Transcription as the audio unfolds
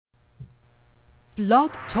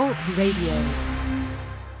Blog Talk Radio.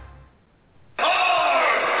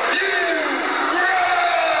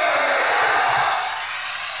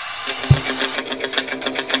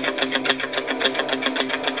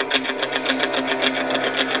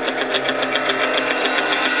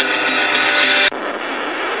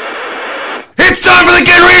 It's time for the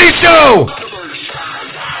Get Ready Show!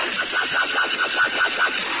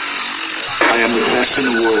 I am the best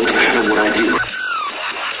in the world at what I do.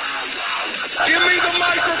 Give me the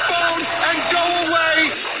microphone and go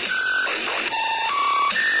away!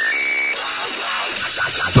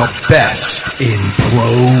 The best in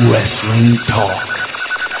pro wrestling talk.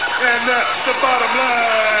 And that's the bottom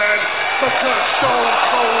line, because Stone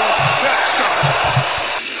Cold Texas.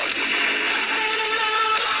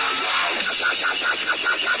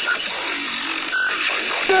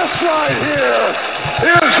 This right here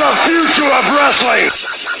is the future of wrestling.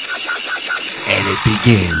 And it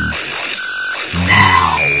begins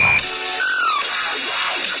now.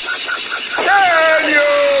 Can you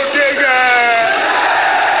dig it?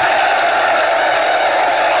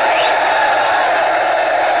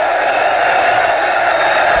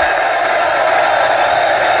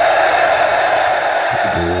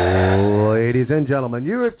 Ladies and gentlemen,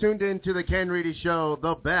 you have tuned in to the Ken Reedy Show,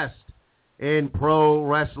 the best in pro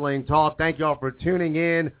wrestling talk. Thank you all for tuning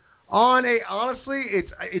in on honestly,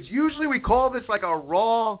 it's usually we call this like a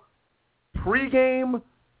Raw pregame,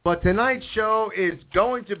 but tonight's show is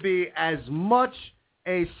going to be as much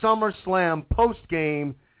a SummerSlam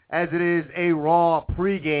postgame as it is a Raw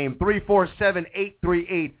pregame.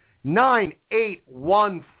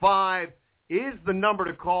 347-838-9815 is the number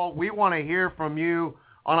to call. We want to hear from you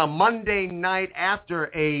on a Monday night after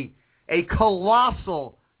a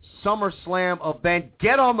colossal SummerSlam event.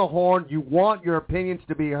 Get on the horn. You want your opinions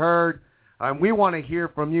to be heard. We want to hear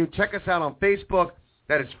from you. Check us out on Facebook.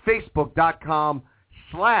 That is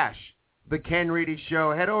facebook.com/The Ken Reedy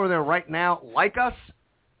Show. Head over there right now. Like us.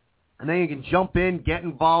 And then you can jump in, get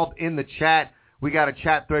involved in the chat. We got a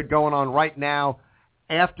chat thread going on right now.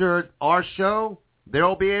 After our show, there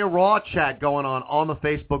will be a Raw chat going on the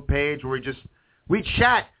Facebook page where we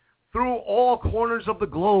chat through all corners of the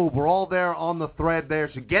globe. We're all there on the thread there.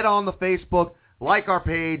 So get on the Facebook, like our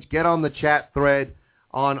page, get on the chat thread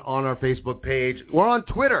on our Facebook page. We're on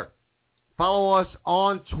Twitter. Follow us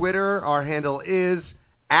on Twitter. Our handle is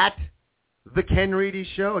 @The Ken Reedy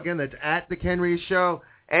Show. Again, that's @The Ken Reedy Show.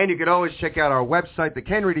 And you can always check out our website,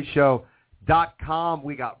 thekenreedyshow.com.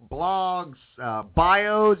 We got blogs,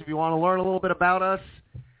 bios, if you want to learn a little bit about us.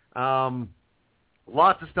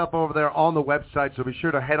 Lots of stuff over there on the website, so be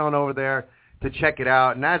sure to head on over there to check it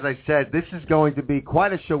out. And as I said, this is going to be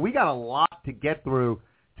quite a show. We got a lot to get through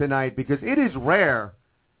tonight because it is rare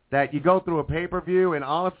that you go through a pay-per-view, and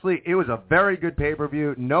honestly, it was a very good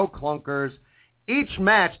pay-per-view, no clunkers. Each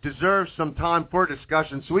match deserves some time for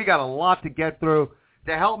discussion, so we got a lot to get through.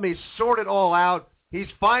 To help me sort it all out, he's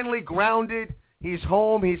finally grounded. He's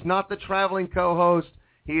home. He's not the traveling co-host.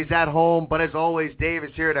 He's at home, but as always, Dave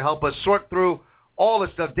is here to help us sort through all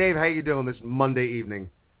this stuff. Dave, how you doing this Monday evening?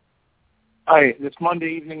 Hi, this Monday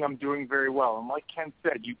evening I'm doing very well. And like Ken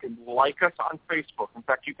said, you can like us on Facebook. In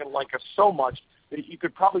fact, you can like us so much that you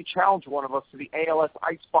could probably challenge one of us to the ALS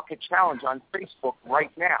Ice Bucket Challenge on Facebook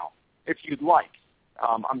right now, if you'd like.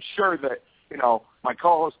 I'm sure that, my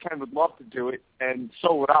co-host Ken would love to do it, and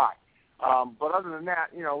so would I. But other than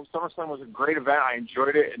that, SummerSlam was a great event. I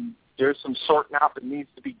enjoyed it, and there's some sorting out that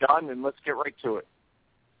needs to be done, and let's get right to it.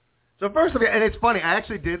 So first of all, and it's funny, I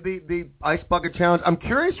actually did the Ice Bucket Challenge. I'm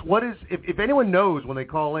curious, if anyone knows when they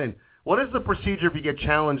call in, what is the procedure if you get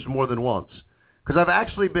challenged more than once? Because I've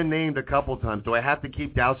actually been named a couple times. Do I have to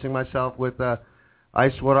keep dousing myself with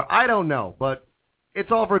ice water? I don't know, but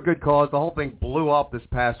it's all for a good cause. The whole thing blew up this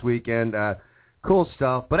past weekend. Cool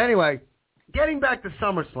stuff. But anyway, getting back to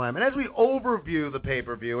SummerSlam, and as we overview the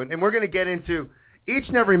pay-per-view, and we're going to get into each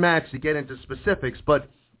and every match to get into specifics, but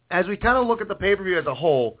as we kind of look at the pay-per-view as a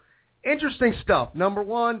whole, interesting stuff. Number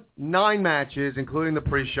one, 9 matches, including the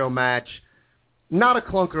pre-show match. Not a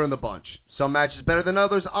clunker in the bunch. Some matches better than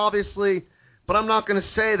others, obviously, but I'm not going to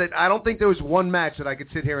say that. I don't think there was one match that I could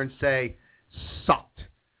sit here and say sucked.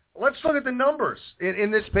 Let's look at the numbers in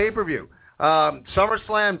this pay-per-view.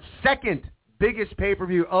 SummerSlam, second biggest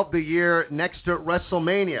pay-per-view of the year next to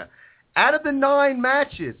WrestleMania. Out of the 9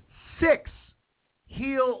 matches, 6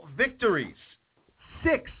 heel victories.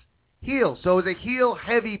 6 heel. So it was a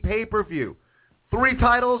heel-heavy pay-per-view. 3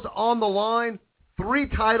 titles on the line. 3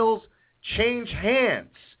 titles change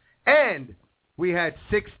hands. And we had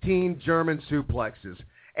 16 German suplexes.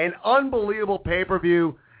 An unbelievable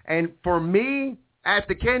pay-per-view. And for me, at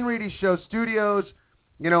the Ken Reedy Show Studios,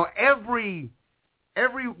 every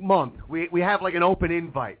every month we have like an open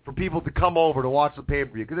invite for people to come over to watch the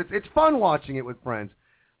pay-per-view because it's fun watching it with friends.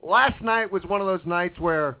 Last night was one of those nights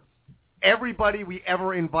where everybody we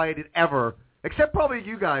ever invited ever, except probably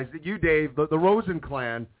you guys, you Dave, the Rosen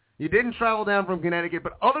clan, you didn't travel down from Connecticut,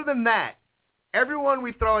 but other than that, everyone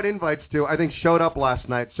we throw out invites to, I think, showed up last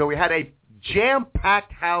night. So we had a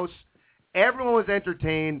jam-packed house. Everyone was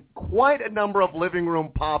entertained. Quite a number of living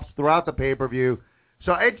room pops throughout the pay-per-view.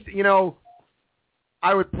 So, it's,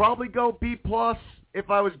 I would probably go B+ if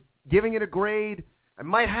I was giving it a grade. I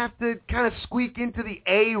might have to kind of squeak into the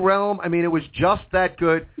A realm. I mean, it was just that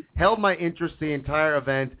good. Held my interest the entire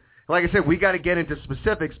event. Like I said, we got to get into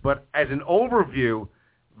specifics, but as an overview,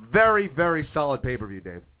 very, very solid pay-per-view,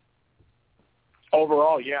 Dave.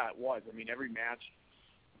 Overall, yeah, it was. I mean, every match,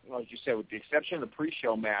 like you said, with the exception of the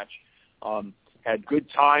pre-show match, had good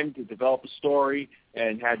time to develop a story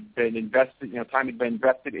and had been invested, time had been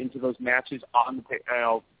invested into those matches on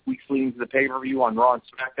the weeks leading to the pay-per-view on Raw and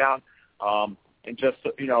SmackDown. And just,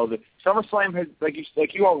 the SummerSlam has,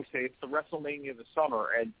 like you always say, it's the WrestleMania of the summer,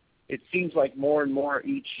 and it seems like more and more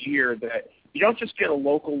each year that you don't just get a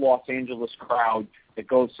local Los Angeles crowd that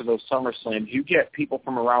goes to those SummerSlams. You get people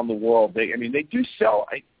from around the world. They do sell,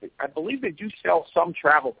 I believe they do sell some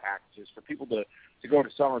travel packages for people to go to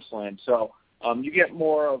SummerSlam. So you get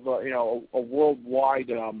more of a worldwide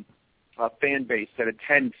fan base that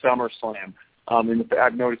attends SummerSlam.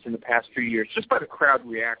 I've noticed in the past few years, just by the crowd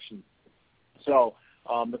reaction. So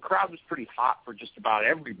the crowd was pretty hot for just about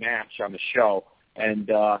every match on the show, and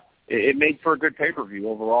it made for a good pay-per-view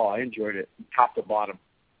overall. I enjoyed it, top to bottom.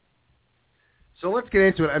 So let's get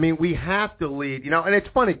into it. I mean, we have to lead, and it's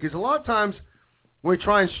funny because a lot of times when we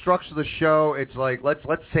try and structure the show, it's like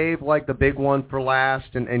let's save like the big one for last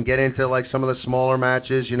and get into like some of the smaller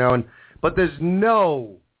matches, but there's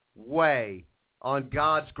no way on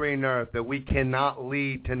God's green earth that we cannot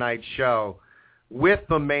lead tonight's show with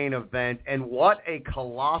the main event. And what a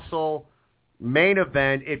colossal main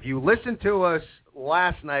event. If you listened to us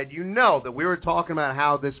last night, you know that we were talking about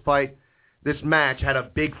how this match had a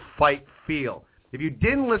big fight feel. If you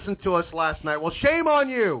didn't listen to us last night, well, shame on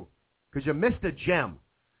you, because you missed a gem.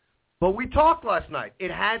 But we talked last night.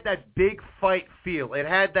 It had that big fight feel. It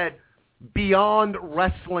had that beyond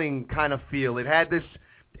wrestling kind of feel. It had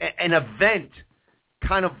an event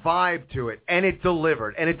kind of vibe to it, and it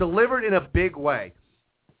delivered. And it delivered in a big way.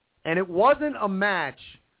 And it wasn't a match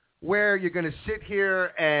where you're going to sit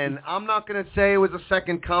here and I'm not going to say it was a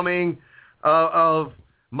second coming of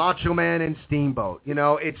Macho Man and Steamboat.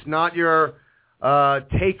 It's not your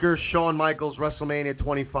Taker, Shawn Michaels, WrestleMania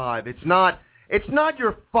 25. It's not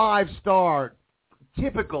your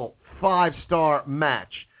typical 5-star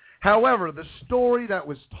match. However, the story that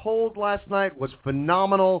was told last night was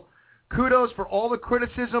phenomenal. Kudos for all the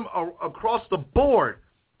criticism across the board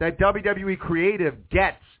that WWE Creative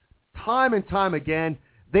gets time and time again.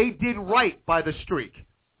 They did right by the streak.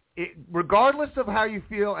 Regardless of how you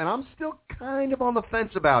feel, and I'm still kind of on the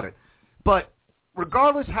fence about it, but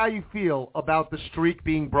regardless how you feel about the streak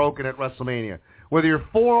being broken at WrestleMania, whether you're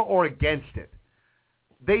for or against it,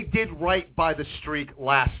 they did right by the streak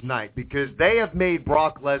last night because they have made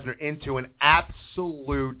Brock Lesnar into an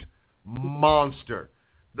absolute monster.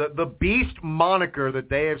 The Beast moniker that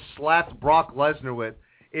they have slapped Brock Lesnar with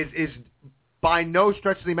is by no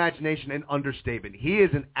stretch of the imagination an understatement. He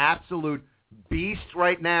is an absolute beast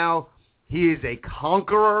right now. He is a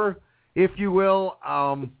conqueror, if you will.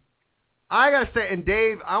 I gotta say, and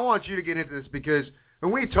Dave, I want you to get into this because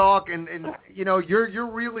when we talk, and you're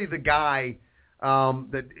really the guy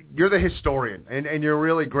that you're the historian, and you're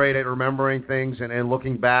really great at remembering things and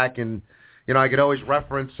looking back, and I could always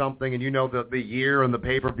reference something, and the year and the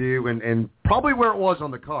pay-per-view and probably where it was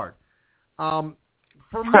on the card.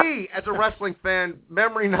 For me, as a wrestling fan,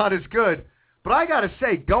 memory not as good, but I got to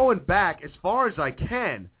say, going back as far as I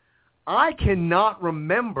cannot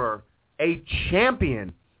remember a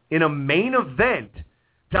champion in a main event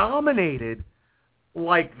dominated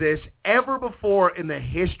like this ever before in the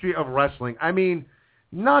history of wrestling. I mean,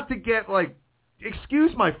 not to get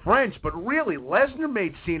excuse my French, but really, Lesnar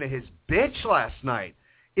made Cena his bitch last night.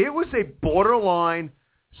 It was a borderline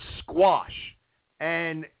squash.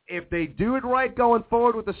 And if they do it right going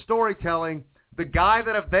forward with the storytelling, the guy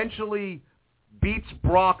that eventually beats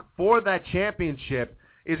Brock for that championship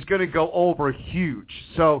is going to go over huge.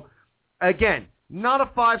 So, again, not a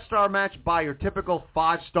 5-star match by your typical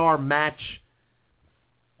 5-star match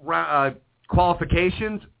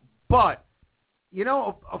qualifications, but,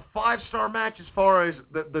 a 5-star match as far as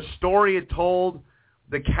the story it told,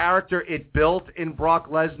 the character it built in Brock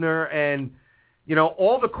Lesnar, and,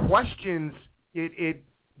 all the questions it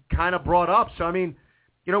kind of brought up. So, I mean,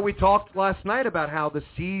 you know, we talked last night about how the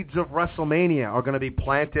seeds of WrestleMania are going to be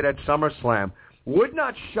planted at SummerSlam. Would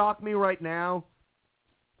not shock me right now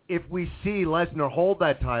if we see Lesnar hold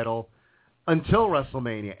that title until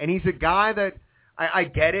WrestleMania. And he's a guy that, I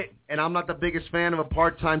get it, and I'm not the biggest fan of a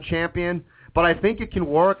part-time champion, but I think it can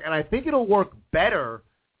work, and I think it'll work better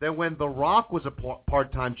than when The Rock was a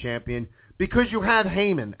part-time champion, because you have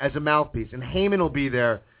Heyman as a mouthpiece, and Heyman will be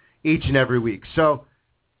there each and every week. So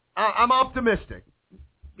I'm optimistic.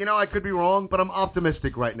 You know, I could be wrong, but I'm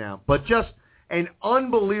optimistic right now. But just an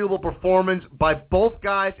unbelievable performance by both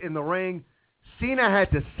guys in the ring. Cena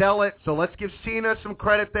had to sell it, so let's give Cena some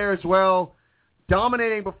credit there as well.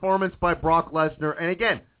 Dominating performance by Brock Lesnar. And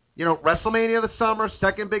again, you know, WrestleMania of the summer,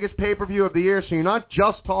 second biggest pay-per-view of the year, so you're not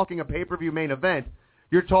just talking a pay-per-view main event.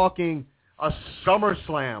 You're talking a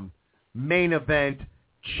SummerSlam main event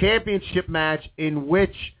championship match in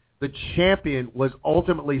which the champion was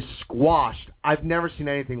ultimately squashed. I've never seen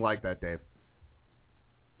anything like that, Dave.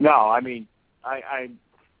 No, I mean,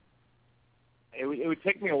 it would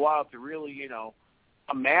take me a while to really, you know,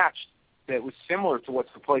 a match that was similar to what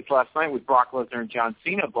took place last night with Brock Lesnar and John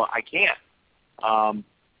Cena, but I can't.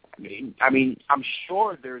 I mean, I'm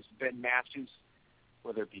sure there's been matches,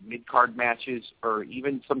 whether it be mid-card matches or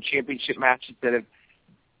even some championship matches that have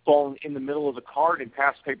fallen in the middle of the card in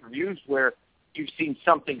past pay-per-views where you've seen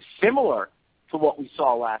something similar to what we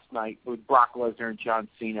saw last night with Brock Lesnar and John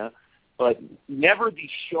Cena, but never the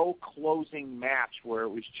show-closing match where it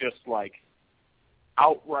was just like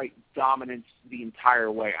outright dominance the entire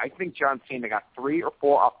way. I think John Cena got 3 or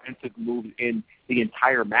 4 offensive moves in the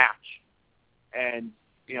entire match. And,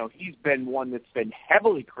 you know, he's been one that's been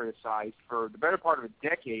heavily criticized for the better part of a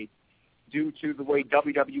decade due to the way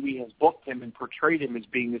WWE has booked him and portrayed him as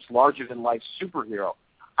being this larger-than-life superhero.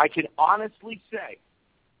 I can honestly say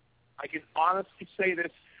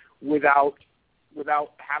this without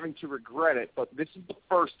having to regret it, but this is the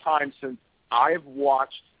first time since I have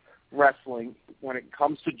watched wrestling when it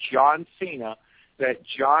comes to John Cena that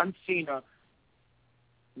John Cena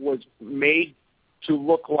was made to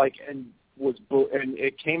look like and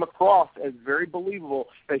it came across as very believable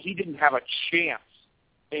that he didn't have a chance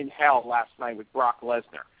in hell last night with Brock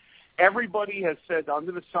Lesnar. Everybody has said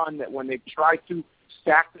under the sun that when they've tried to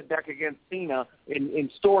stack the deck against Cena in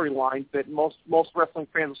storylines that most wrestling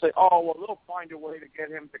fans will say, oh, well, they'll find a way to get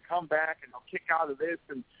him to come back and he'll kick out of this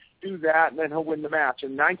and do that, and then he'll win the match.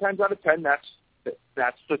 And 9 times out of 10, that's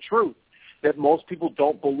the truth. That most people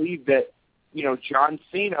don't believe that, you know, John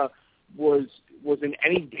Cena was in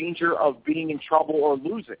any danger of being in trouble or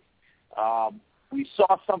losing. We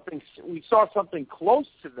saw something close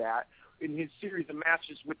to that in his series of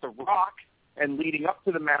matches with The Rock, and leading up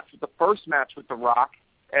to the match with the first match with The Rock,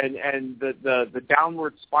 and the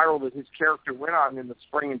downward spiral that his character went on in the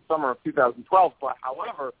spring and summer of 2012. But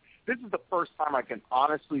however, this is the first time I can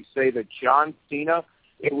honestly say that John Cena,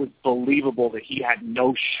 it was believable that he had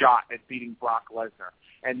no shot at beating Brock Lesnar.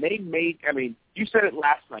 And they made, I mean, you said it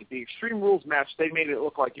last night, the Extreme Rules match, they made it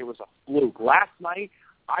look like it was a fluke. Last night,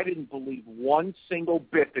 I didn't believe one single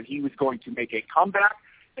bit that he was going to make a comeback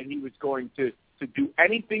and he was going to do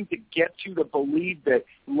anything to get you to believe that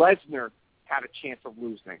Lesnar had a chance of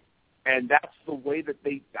losing. And that's the way that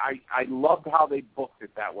I loved how they booked it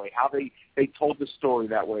that way, how they told the story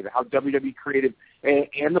that way, how WWE creative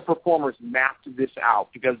and the performers mapped this out.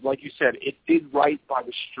 Because, like you said, it did right by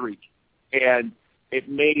the streak. And it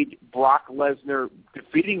made Brock Lesnar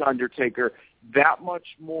defeating Undertaker that much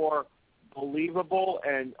more believable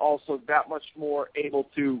and also that much more able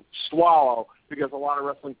to swallow, because a lot of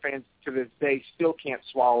wrestling fans to this day still can't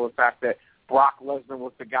swallow the fact that Brock Lesnar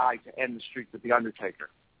was the guy to end the streak with The Undertaker.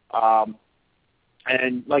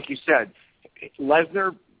 And like you said,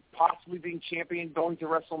 Lesnar possibly being champion going to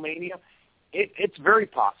WrestleMania, it's very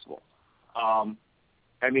possible.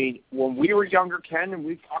 I mean, when we were younger, Ken, and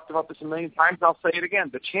we've talked about this a million times, I'll say it again,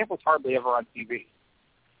 the champ was hardly ever on TV.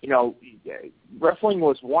 You know, wrestling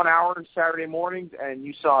was 1 hour Saturday mornings, and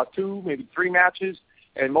you saw 2, maybe 3 matches,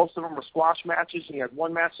 and most of them were squash matches, and you had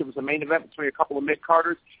one match that was a main event between a couple of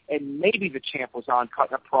mid-carders, and maybe the champ was on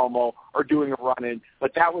cutting a promo or doing a run-in,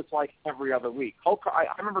 but that was like every other week. I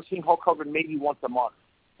remember seeing Hulk Hogan maybe once a month,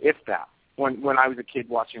 if that, when I was a kid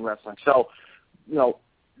watching wrestling. So, you know,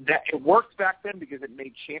 that it worked back then because it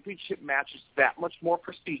made championship matches that much more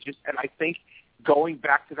prestigious, and I think going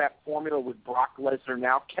back to that formula with Brock Lesnar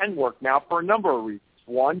now can work now for a number of reasons.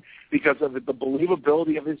 One, because of the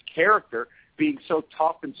believability of his character being so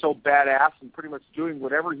tough and so badass and pretty much doing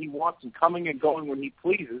whatever he wants and coming and going when he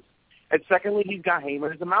pleases. And secondly, he's got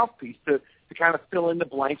Heyman as a mouthpiece to kind of fill in the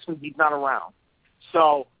blanks when he's not around.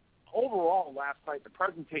 So overall last night, the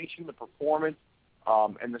presentation, the performance,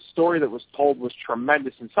 and the story that was told was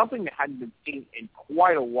tremendous, and something that hadn't been seen in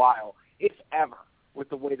quite a while, if ever, with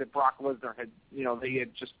the way that Brock Lesnar had, they had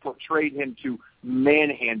just portrayed him to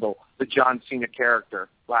manhandle the John Cena character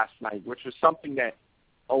last night, which was something that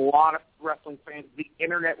a lot of wrestling fans, the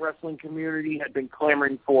internet wrestling community, had been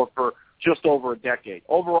clamoring for just over a decade.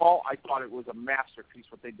 Overall, I thought it was a masterpiece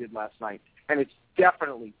what they did last night, and it's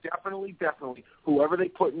definitely whoever they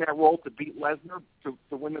put in that role to beat Lesnar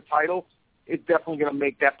to win the title, it's definitely going to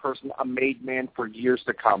make that person a made man for years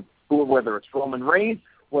to come. Whether it's Roman Reigns,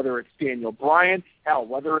 whether it's Daniel Bryan, hell,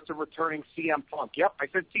 whether it's a returning CM Punk. Yep, I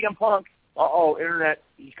said CM Punk. Internet,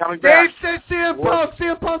 he's coming back. Dave said CM Punk.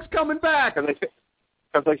 CM Punk's coming back.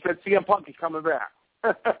 Because I said CM Punk is coming back.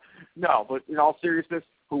 No, but in all seriousness,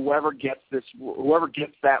 whoever gets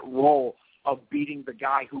that role of beating the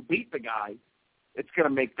guy who beat the guy, it's going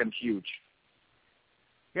to make them huge.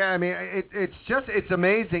 Yeah, I mean, it's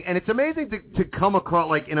amazing, and it's amazing to come across,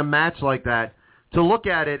 like, in a match like that, to look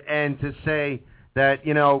at it and to say that,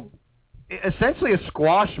 essentially a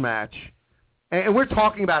squash match, and we're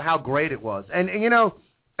talking about how great it was. And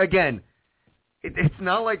again, it's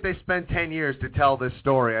not like they spent 10 years to tell this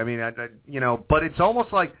story. I mean, but it's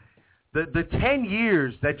almost like the 10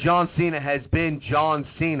 years that John Cena has been John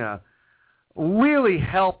Cena really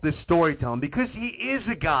helped this storytelling, because he is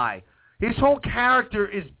a guy. His whole character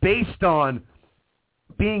is based on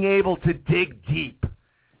being able to dig deep,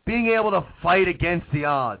 being able to fight against the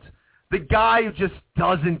odds. The guy who just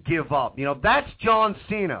doesn't give up. That's John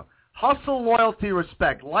Cena. Hustle, loyalty,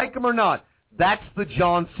 respect. Like him or not, that's the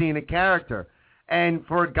John Cena character. And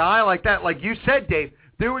for a guy like that, like you said, Dave,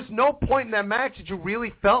 there was no point in that match that you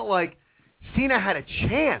really felt like Cena had a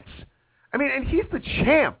chance. I mean, and he's the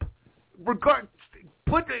champ.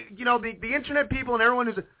 Put the internet people and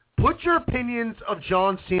everyone put your opinions of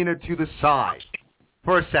John Cena to the side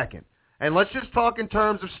for a second, and let's just talk in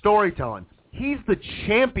terms of storytelling. He's the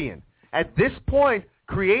champion. At this point,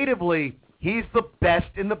 creatively, he's the best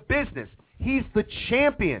in the business. He's the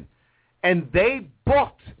champion. And they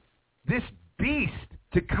booked this beast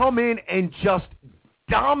to come in and just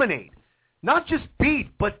dominate. Not just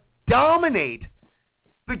beat, but dominate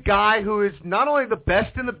the guy who is not only the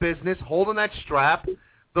best in the business, holding that strap,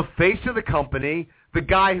 the face of the company, the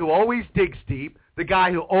guy who always digs deep, the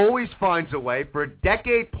guy who always finds a way, for a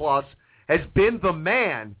decade plus, has been the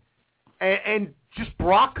man, and just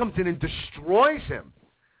Brock comes in and destroys him.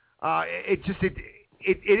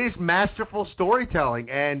 It is masterful storytelling,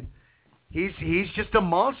 and he's just a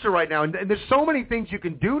monster right now. And there's so many things you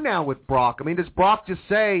can do now with Brock. I mean, does Brock just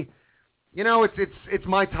say, it's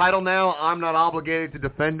my title now, I'm not obligated to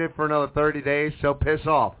defend it for another 30 days, so piss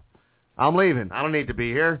off. I'm leaving. I don't need to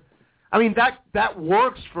be here. I mean, that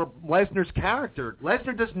works for Lesnar's character.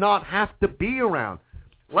 Lesnar does not have to be around.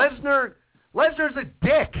 Lesnar's a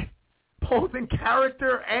dick, both in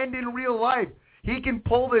character and in real life. He can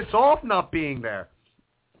pull this off not being there.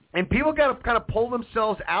 And people got to kind of pull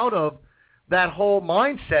themselves out of that whole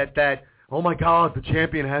mindset that, oh my God, the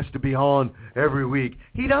champion has to be on every week.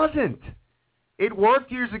 He doesn't. It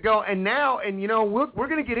worked years ago, and now, we're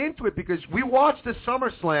going to get into it because we watched the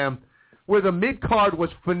SummerSlam where the mid-card was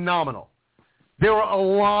phenomenal. There were a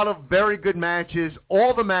lot of very good matches.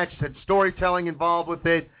 All the matches had storytelling involved with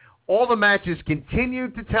it. All the matches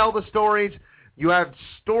continued to tell the stories. You have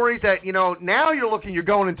stories that, now you're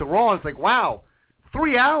going into Raw, and it's like, wow,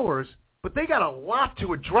 3 hours, but they got a lot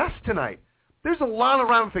to address tonight. There's a lot of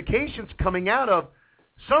ramifications coming out of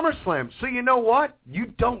SummerSlam. So you know what?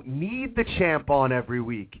 You don't need the champ on every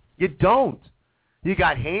week. You don't. You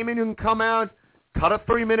got Heyman who can come out, cut a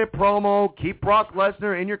 3-minute promo, keep Brock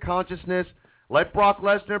Lesnar in your consciousness, let Brock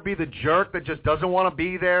Lesnar be the jerk that just doesn't want to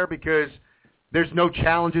be there because there's no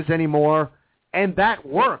challenges anymore, and that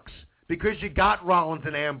works because you got Rollins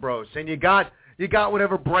and Ambrose, and you got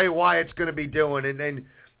whatever Bray Wyatt's going to be doing, and then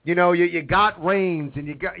you got Reigns, and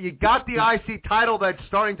you got the IC title that's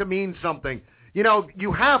starting to mean something.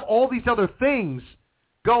 You have all these other things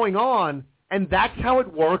going on, and that's how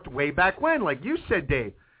it worked way back when. Like you said,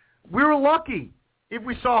 Dave, we were lucky if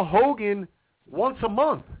we saw Hogan once a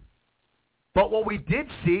month. But what we did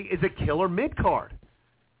see is a killer mid-card.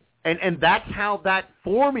 And that's how that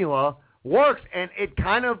formula works. And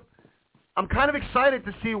I'm kind of excited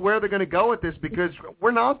to see where they're going to go with this because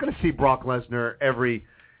we're not going to see Brock Lesnar every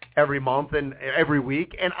month and every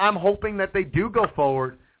week. And I'm hoping that they do go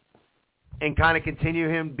forward and kind of continue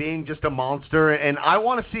him being just a monster. And I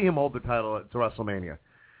want to see him hold the title at WrestleMania.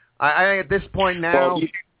 I at this point now...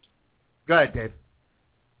 Go ahead, Dave.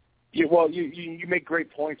 Yeah, well, you make great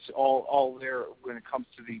points all there when it comes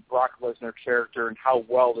to the Brock Lesnar character and how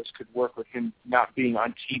well this could work with him not being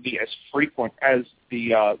on TV as frequent as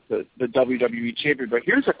the WWE champion. But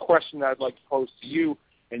here's a question that I'd like to pose to you,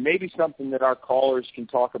 and maybe something that our callers can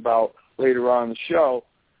talk about later on in the show.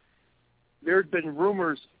 There have been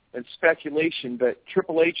rumors and speculation that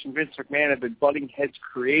Triple H and Vince McMahon have been butting heads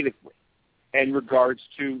creatively in regards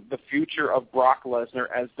to the future of Brock Lesnar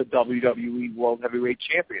as the WWE World Heavyweight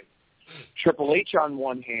Champion. Triple H, on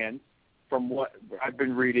one hand, from what I've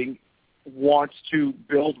been reading, wants to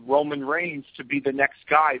build Roman Reigns to be the next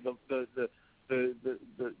guy, the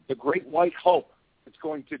great white hope that's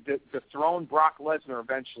going to dethrone Brock Lesnar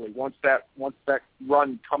eventually. Once that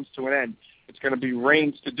run comes to an end, it's going to be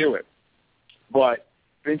Reigns to do it. But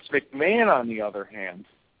Vince McMahon, on the other hand,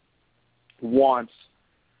 wants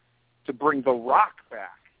to bring The Rock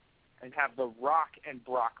back and have The Rock and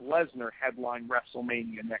Brock Lesnar headline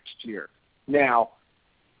WrestleMania next year. Now,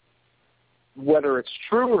 whether it's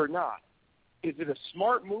true or not, is it a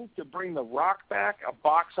smart move to bring The Rock back, a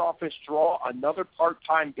box office draw, another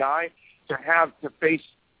part-time guy to face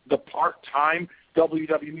the part-time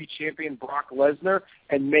WWE champion Brock Lesnar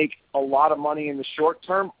and make a lot of money in the short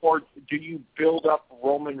term, or do you build up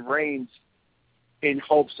Roman Reigns in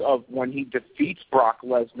hopes of when he defeats Brock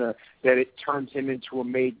Lesnar that it turns him into a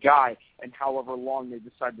made guy, and however long they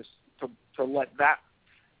decide to let that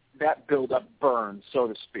build up burn, so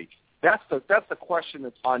to speak? That's the question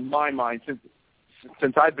that's on my mind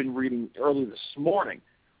since I've been reading early this morning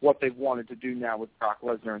what they've wanted to do now with Brock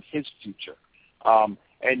Lesnar and his future.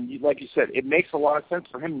 And like you said, it makes a lot of sense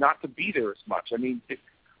for him not to be there as much. I mean,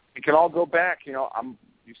 we can all go back. You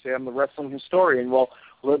say I'm the wrestling historian. Well,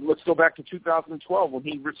 let's go back to 2012 when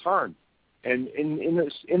he returned, and in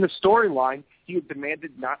the storyline, he had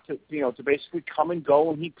demanded not to, to basically come and go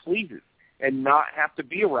when he pleases and not have to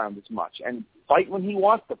be around as much and fight when he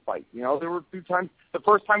wants to fight. There were a few times. The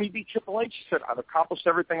first time he beat Triple H, he said, "I've accomplished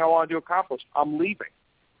everything I want to accomplish. I'm leaving,"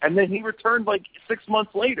 and then he returned like 6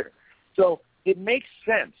 months later. So it makes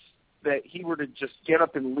sense that he were to just get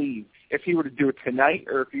up and leave if he were to do it tonight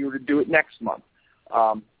or if he were to do it next month.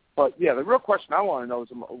 But, yeah, the real question I want to know is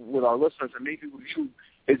with our listeners, and maybe with you,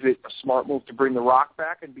 is it a smart move to bring The Rock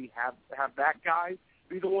back and have that guy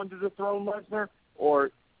be the one to dethrone Lesnar,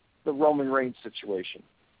 or the Roman Reigns situation?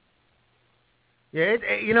 Yeah,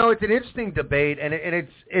 it's an interesting debate, and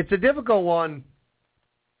it's a difficult one.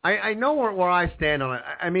 I know where I stand on it.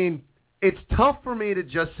 I mean, it's tough for me to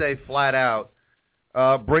just say flat out,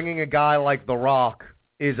 bringing a guy like The Rock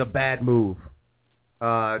is a bad move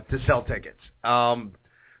to sell tickets.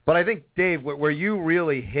 But I think, Dave, where you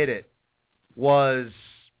really hit it was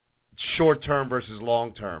short-term versus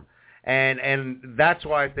long-term. And that's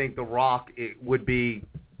why I think The Rock would be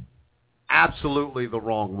absolutely the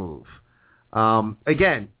wrong move.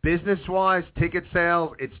 Again, business-wise, ticket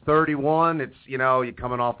sales, it's 31. It's, you're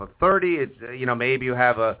coming off of 30. It's, maybe you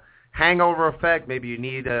have a hangover effect. Maybe you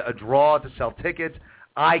need a draw to sell tickets.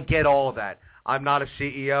 I get all of that. I'm not a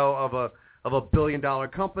CEO of a billion-dollar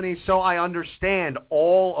company, so I understand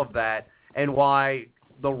all of that and why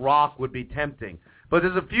The Rock would be tempting. But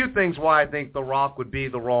there's a few things why I think The Rock would be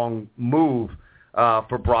the wrong move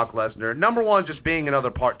for Brock Lesnar. Number one, just being another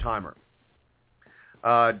part-timer.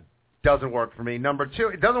 Doesn't work for me. Number two,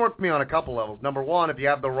 it doesn't work for me on a couple levels. Number one, if you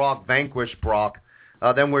have The Rock vanquish Brock,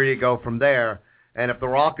 then where do you go from there? And if The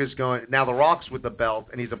Rock is going, now The Rock's with the belt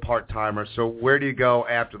and he's a part-timer, so where do you go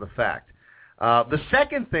after the fact? The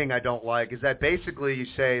second thing I don't like is that basically you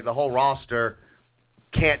say the whole roster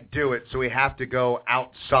can't do it, so we have to go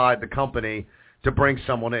outside the company to bring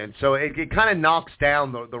someone in. So it kind of knocks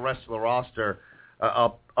down the rest of the roster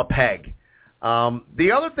a peg.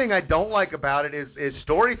 The other thing I don't like about it is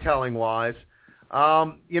storytelling-wise,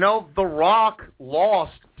 The Rock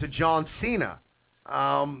lost to John Cena.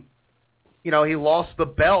 He lost the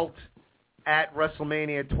belt at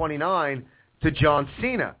WrestleMania 29 to John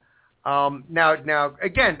Cena. Now,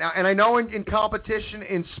 again, and I know in competition,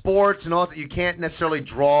 in sports and all that, you can't necessarily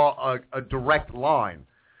draw a direct line.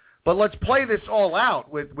 But let's play this all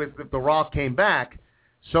out with The Rock came back.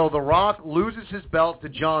 So The Rock loses his belt to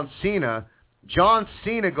John Cena. John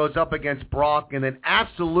Cena goes up against Brock and then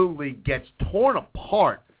absolutely gets torn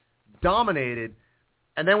apart, dominated.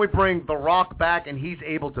 And then we bring The Rock back and he's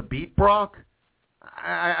able to beat Brock.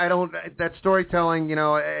 I don't, that storytelling,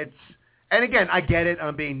 it's, and again, I get it.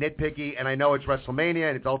 I'm being nitpicky, and I know it's WrestleMania,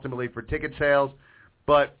 and it's ultimately for ticket sales.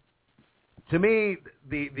 But to me,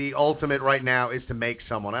 the ultimate right now is to make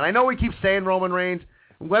someone. And I know we keep saying Roman Reigns.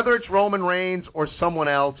 Whether it's Roman Reigns or someone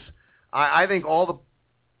else, I think all the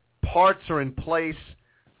parts are in place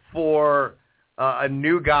for a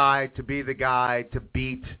new guy to be the guy to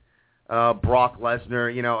beat Brock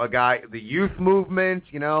Lesnar. You know, a guy, the youth movement.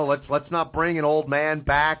 You know, let's not bring an old man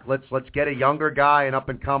back. Let's get a younger guy, an up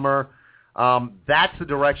and comer. That's the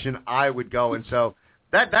direction I would go, and so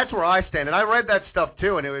that's where I stand. And I read that stuff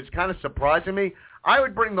too, and it was kind of surprising me. I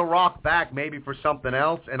would bring The Rock back maybe for something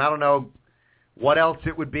else, and I don't know what else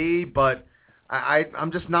it would be, but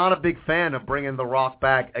I'm just not a big fan of bringing The Rock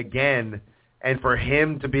back again, and for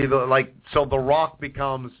him to be so The Rock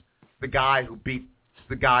becomes the guy who beat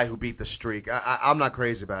the streak. I'm not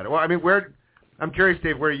crazy about it. Well, I mean, I'm curious,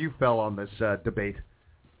 Dave, where you fell on this debate.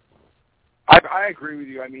 I agree with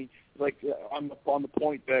you. I mean, on the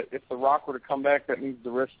point that if The Rock were to come back, that means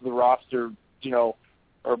the rest of the roster, you know,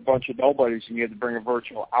 are a bunch of nobodies, and you had to bring a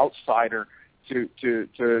virtual outsider to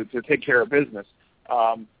take care of business.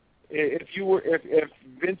 If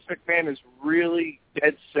Vince McMahon is really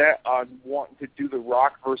dead set on wanting to do The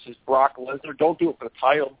Rock versus Brock Lesnar, don't do it for the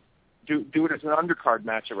title. Do it as an undercard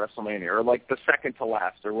match at WrestleMania, or like the second to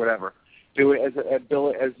last, or whatever. Do it bill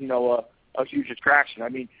it as, you know, a huge attraction. I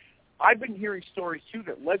mean, I've been hearing stories too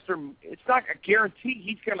that Lesnar, it's not a guarantee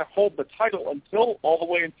he's going to hold the title all the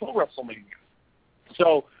way until WrestleMania.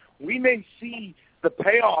 So we may see the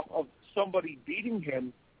payoff of somebody beating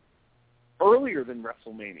him earlier than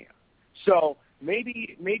WrestleMania. So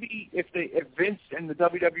maybe if Vince and the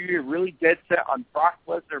WWE are really dead set on Brock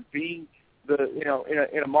Lesnar being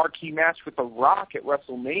in a marquee match with The Rock at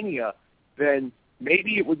WrestleMania, then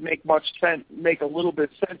maybe it would make a little bit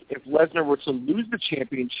of sense if Lesnar were to lose the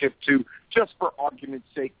championship to, just for argument's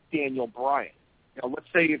sake, Daniel Bryan. You know, let's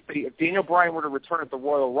say if Daniel Bryan were to return at the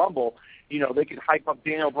Royal Rumble, you know, they could hype up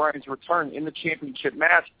Daniel Bryan's return in the championship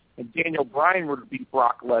match, and Daniel Bryan were to beat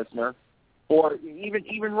Brock Lesnar, or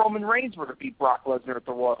even Roman Reigns were to beat Brock Lesnar at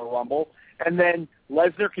the Royal Rumble, and then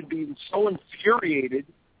Lesnar could be so infuriated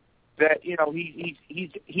that, you know,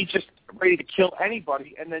 he's just ready to kill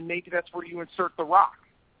anybody, and then maybe that's where you insert The Rock.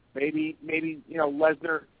 Maybe you know,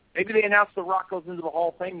 Lesnar. Maybe they announce The Rock goes into the Hall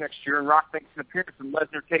of Fame next year, and Rock makes an appearance, and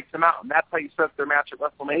Lesnar takes him out, and that's how you set up their match at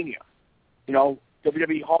WrestleMania. You know,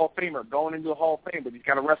 WWE Hall of Famer going into the Hall of Fame, but he's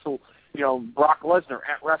got to wrestle, you know, Brock Lesnar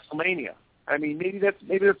at WrestleMania. I mean, maybe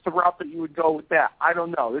that's the route that you would go with that. I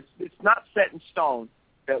don't know. It's not set in stone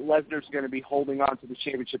that Lesnar's going to be holding on to the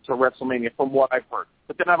championship till WrestleMania, from what I've heard.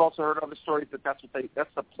 But then I've also heard other stories that that's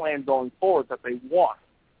the plan going forward, that they want.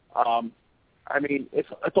 I mean, it's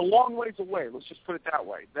a long ways away. Let's just put it that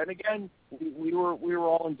way. Then again, we were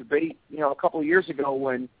all in debate, you know, a couple of years ago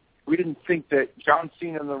when we didn't think that John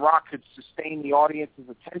Cena and The Rock could sustain the audience's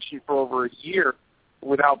attention for over a year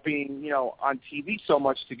without being, you know, on TV so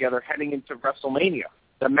much together heading into WrestleMania,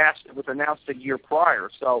 the match that was announced a year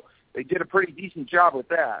prior. So they did a pretty decent job with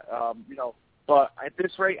that, you know. But at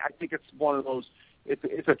this rate, I think it's one of those.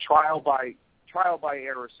 It's a trial by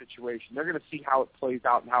error situation. They're going to see how it plays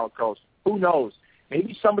out and how it goes. Who knows?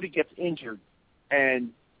 Maybe somebody gets injured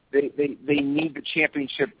and they need the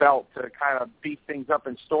championship belt to kind of beef things up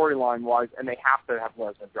in storyline wise, and they have to have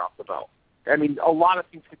Lesnar drop the belt. I mean, a lot of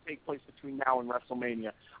things could take place between now and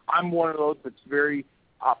WrestleMania. I'm one of those that's very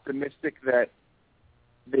optimistic that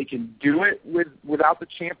they can do it without the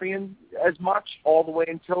champion as much all the way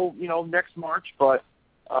until, you know, next March. But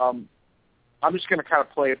I'm just going to kind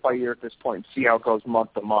of play it by ear at this point and see how it goes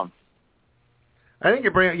month to month. I think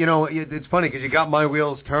it's funny because you got my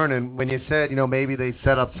wheels turning when you said, you know, maybe they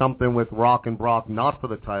set up something with Rock and Brock not for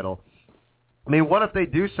the title. I mean, what if they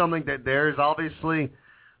do something that there's obviously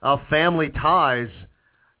family ties?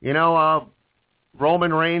 You know,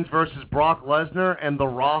 Roman Reigns versus Brock Lesnar, and The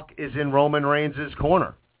Rock is in Roman Reigns'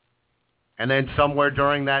 corner. And then somewhere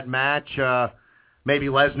during that match, maybe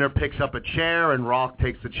Lesnar picks up a chair and Rock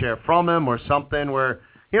takes the chair from him, or something where,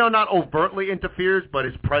 you know, not overtly interferes, but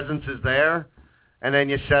his presence is there. And then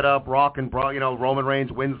you set up Rock and Brock, you know, Roman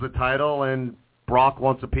Reigns wins the title and Brock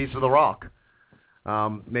wants a piece of The Rock.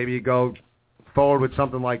 Maybe you go forward with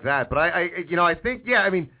something like that. But I think, yeah,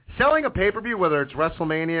 I mean, selling a pay-per-view, whether it's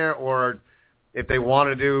WrestleMania or if they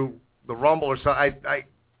want to do the Rumble or something,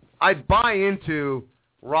 I buy into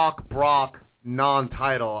Rock Brock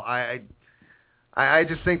non-title. I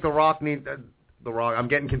just think The Rock needs The Rock. I'm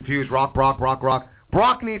getting confused. Rock Brock.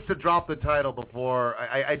 Brock needs to drop the title before.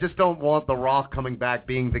 I just don't want The Rock coming back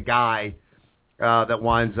being the guy that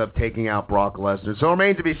winds up taking out Brock Lesnar. So it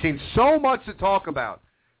remains to be seen. So much to talk about.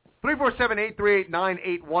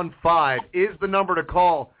 347-838-9815 is the number to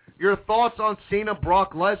call. Your thoughts on Cena,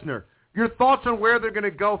 Brock Lesnar. Your thoughts on where they're going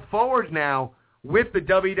to go forward now with the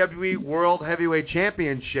WWE World Heavyweight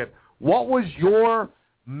Championship. What was your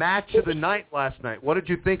match of the night last night? What did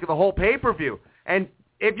you think of the whole pay-per-view? And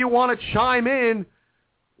if you want to chime in,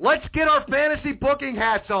 let's get our fantasy booking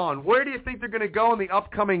hats on. Where do you think they're going to go in the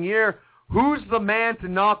upcoming year? Who's the man to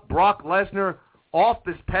knock Brock Lesnar off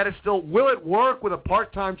this pedestal? Will it work with a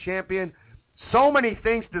part-time champion? So many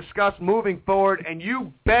things discussed moving forward, and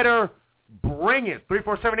you better bring it.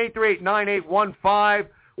 347-838-9815.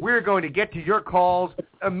 We're going to get to your calls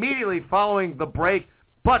immediately following the break.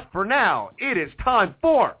 But for now, it is time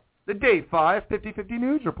for the Day 5 50-50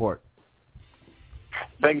 News Report.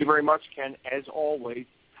 Thank you very much, Ken. As always,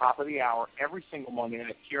 top of the hour, every single Monday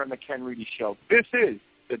night here on the Ken Reedy Show. This is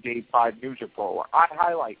the Day 5 News Report, where I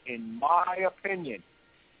highlight, in my opinion,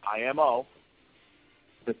 IMO,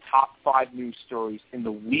 the top 5 news stories in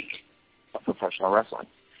the week of professional wrestling.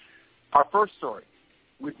 Our first story,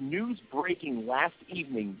 with news breaking last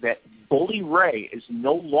evening that Bully Ray is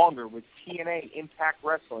no longer with TNA Impact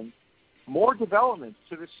Wrestling, more developments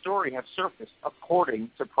to this story have surfaced,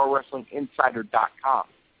 according to ProWrestlingInsider.com.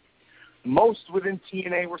 Most within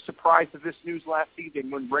TNA were surprised at this news last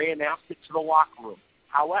evening when Ray announced it to the locker room.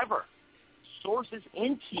 However, sources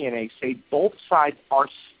in TNA say both sides are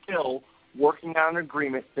still working on an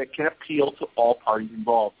agreement that can appeal to all parties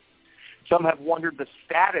involved. Some have wondered the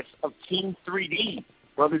status of Team 3D,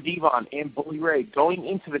 Brother Devon and Bully Ray, going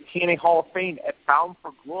into the TNA Hall of Fame at Bound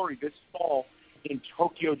for Glory this fall in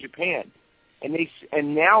Tokyo, Japan.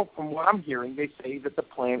 And now, from what I'm hearing, they say that the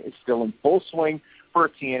plan is still in full swing for a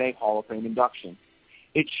TNA Hall of Fame induction.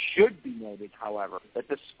 It should be noted, however, that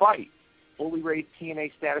despite Bully Ray's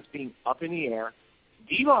TNA status being up in the air,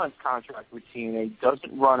 Devon's contract with TNA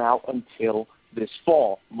doesn't run out until this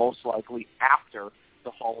fall, most likely after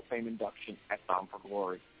the Hall of Fame induction at Bound for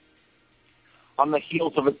Glory. On the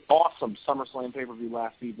heels of an awesome SummerSlam pay-per-view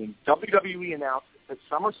last evening, WWE announced that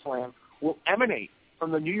SummerSlam will emanate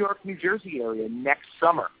from the New York, New Jersey area next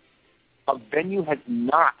summer. A venue has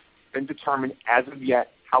not been determined as of yet.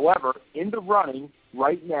 However, in the running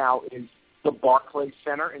right now is the Barclays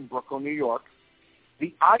Center in Brooklyn, New York,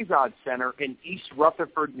 the Izod Center in East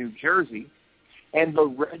Rutherford, New Jersey, and the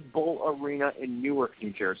Red Bull Arena in Newark,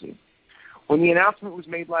 New Jersey. When the announcement was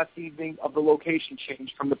made last evening of the location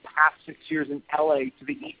change from the past 6 years in L.A. to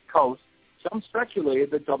the East Coast, some speculated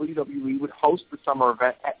that WWE would host the summer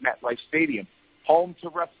event at MetLife Stadium, home to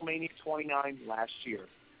WrestleMania 29 last year.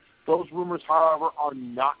 Those rumors, however, are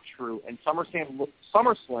not true, and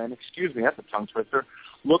SummerSlam, that's a tongue twister,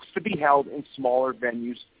 looks to be held in smaller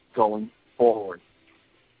venues going forward.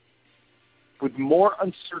 With more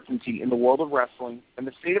uncertainty in the world of wrestling and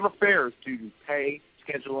the state of affairs due to pay,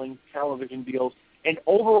 scheduling, television deals, and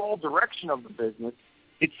overall direction of the business,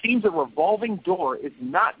 it seems a revolving door is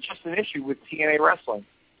not just an issue with TNA Wrestling,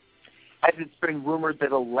 as it's been rumored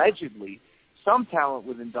that allegedly some talent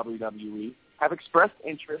within WWE have expressed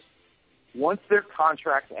interest once their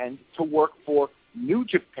contract ends to work for New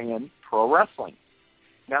Japan Pro Wrestling.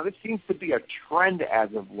 Now, this seems to be a trend as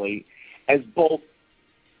of late, as both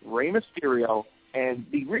Rey Mysterio and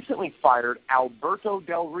the recently fired Alberto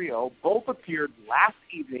Del Rio both appeared last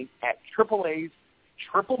evening at AAA's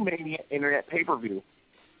Triple Mania Internet pay-per-view.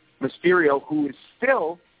 Mysterio, who is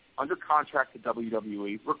still under contract to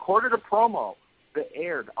WWE, recorded a promo that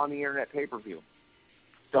aired on the Internet pay-per-view.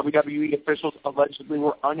 WWE officials allegedly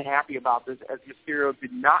were unhappy about this, as Mysterio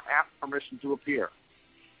did not ask permission to appear.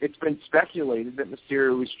 It's been speculated that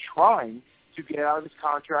Mysterio is trying to get out of his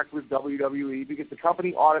contract with WWE because the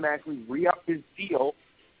company automatically re-upped his deal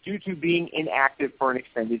due to being inactive for an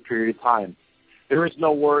extended period of time. There is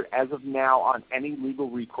no word as of now on any legal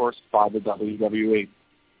recourse by the WWE.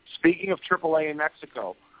 Speaking of AAA in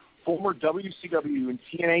Mexico, former WCW and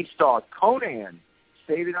TNA star Conan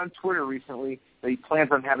stated on Twitter recently that he plans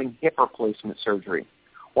on having hip replacement surgery.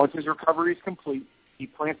 Once his recovery is complete, he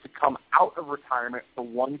plans to come out of retirement for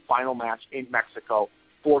one final match in Mexico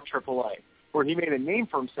for AAA, where he made a name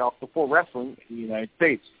for himself before wrestling in the United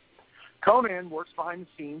States. Conan works behind the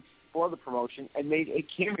scenes for the promotion and made a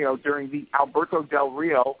cameo during the Alberto Del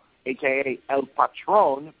Rio, a.k.a. El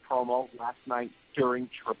Patron, promo last night during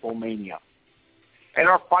Triple Mania. And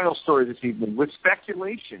our final story this evening, with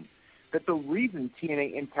speculation that the reason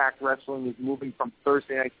TNA Impact Wrestling is moving from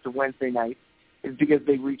Thursday nights to Wednesday nights is because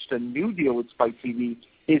they reached a new deal with Spike TV,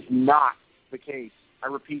 is not the case. I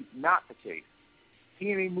repeat, not the case.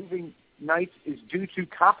 TNA moving nights is due to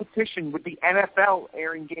competition with the NFL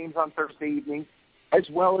airing games on Thursday evenings, as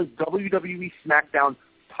well as WWE SmackDown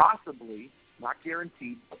possibly, not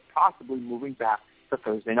guaranteed, but possibly moving back to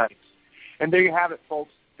Thursday nights. And there you have it,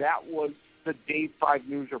 folks. That was the Day 5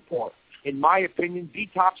 News Report. In my opinion, the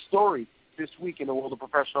top story this week in the world of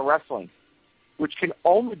professional wrestling, which can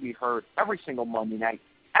only be heard every single Monday night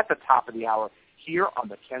at the top of the hour here on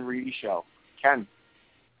the Ken Reedy Show. Ken,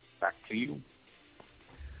 back to you.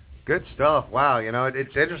 Good stuff. Wow,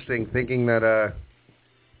 it's interesting thinking that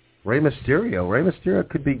Rey Mysterio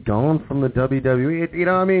could be gone from the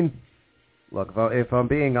WWE. Look, if I'm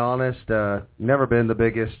being honest, never been the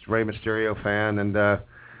biggest Rey Mysterio fan, and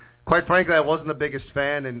quite frankly, I wasn't the biggest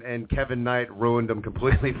fan, and Kevin Knight ruined him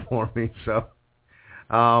completely for me. So,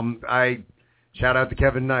 I shout out to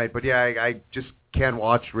Kevin Knight, but yeah, I just can't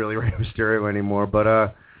watch really Rey Mysterio anymore.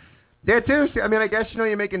 But yeah, too. I guess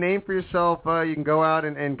you make a name for yourself. You can go out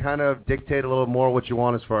and kind of dictate a little more what you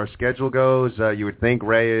want as far as schedule goes. You would think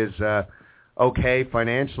Rey is okay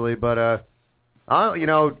financially, but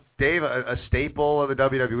Dave, a staple of the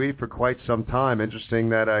WWE for quite some time. Interesting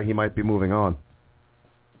that he might be moving on.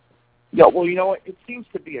 Yeah, well, it seems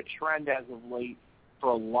to be a trend as of late for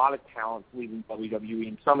a lot of talent leaving WWE,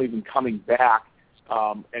 and some even coming back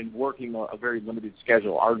and working a very limited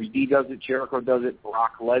schedule. RVD does it, Jericho does it,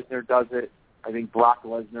 Brock Lesnar does it. I think Brock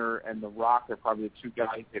Lesnar and The Rock are probably the two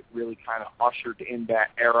guys that really kind of ushered in that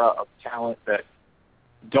era of talent that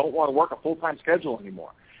don't want to work a full-time schedule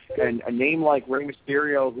anymore. And a name like Rey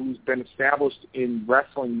Mysterio, who's been established in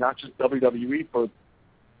wrestling, not just WWE, for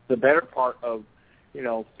the better part of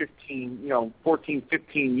 14,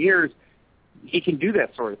 15 years, he can do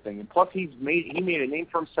that sort of thing. And plus, he made a name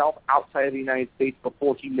for himself outside of the United States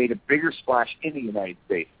before he made a bigger splash in the United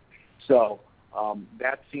States. So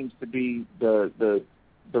that seems to be the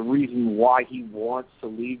reason why he wants to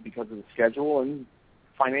leave, because of the schedule, and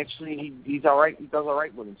financially he's all right. He does all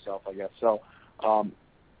right with himself, I guess. So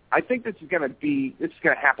I think this is going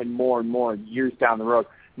to happen more and more years down the road.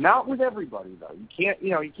 Not with everybody, though.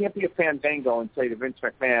 You can't be a Fandango and say to Vince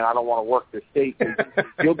McMahon, "I don't want to work this state."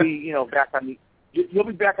 You'll be, back on the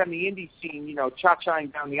indie scene, cha-chaing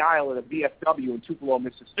down the aisle at a VFW in Tupelo,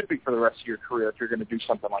 Mississippi for the rest of your career if you're going to do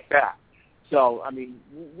something like that. So,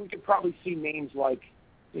 we could probably see names like,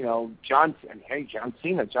 John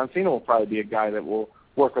Cena. John Cena will probably be a guy that will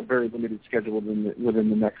work a very limited schedule within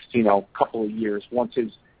the next, couple of years once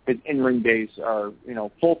his in-ring days are,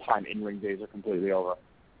 full-time in-ring days are completely over.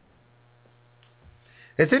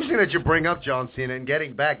 It's interesting that you bring up John Cena and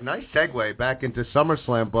getting back. Nice segue back into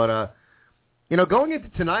SummerSlam. But, going into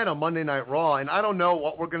tonight on Monday Night Raw, and I don't know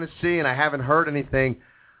what we're going to see, and I haven't heard anything,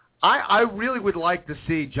 I really would like to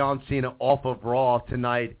see John Cena off of Raw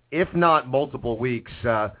tonight, if not multiple weeks,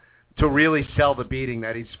 to really sell the beating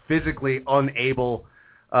that he's physically unable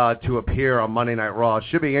to appear on Monday Night Raw. It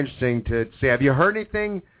should be interesting to see. Have you heard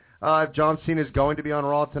anything if John Cena is going to be on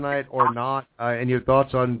Raw tonight or not, and your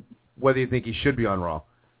thoughts on whether you think he should be on Raw?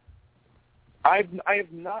 I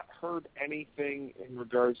have not heard anything in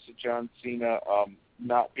regards to John Cena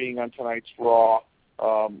not being on tonight's Raw.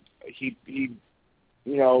 He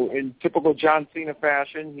in typical John Cena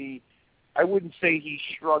fashion, I wouldn't say he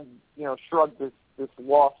shrugged this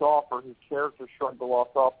loss off, or his character shrugged the loss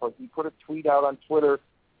off, but he put a tweet out on Twitter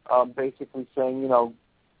basically saying,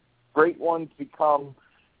 great ones become,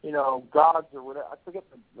 gods or whatever. I forget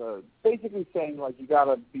basically saying, like, you got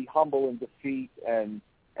to be humble in defeat and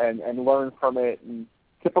learn from it, and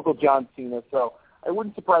typical John Cena. So it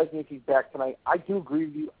wouldn't surprise me if he's back tonight. I do agree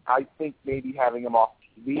with you. I think maybe having him off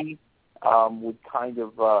TV would kind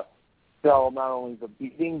of sell not only the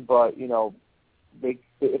beating, but,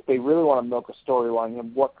 if they really want to milk a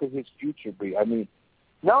storyline, what could his future be?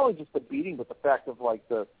 Not only just the beating, but the fact of, like,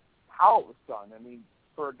 how it was done.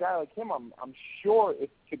 For a guy like him, I'm sure it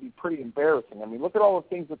could be pretty embarrassing. Look at all the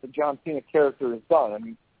things that the John Cena character has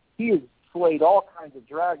done. He has slayed all kinds of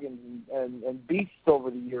dragons and beasts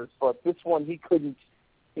over the years, but this one he couldn't,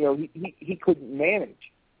 he couldn't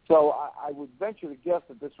manage. So I would venture to guess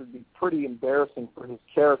that this would be pretty embarrassing for his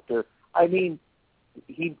character. That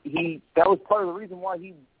was part of the reason why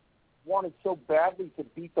he wanted so badly to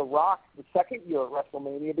beat The Rock the second year at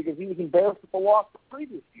WrestleMania, because he was embarrassed at the loss the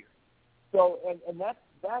previous year. So, and that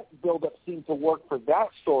build-up seemed to work for that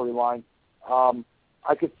storyline.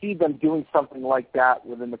 I could see them doing something like that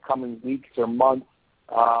within the coming weeks or months.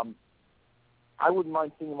 I wouldn't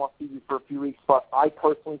mind seeing him off TV for a few weeks, but I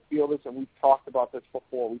personally feel this, and we've talked about this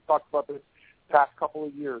before. We've talked about this past couple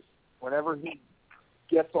of years. Whenever he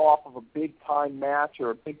gets off of a big-time match or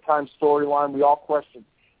a big-time storyline, we all question,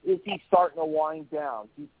 is he starting to wind down?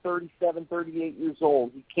 He's 37, 38 years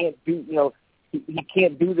old. He can't do, he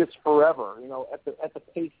can't do this forever, at the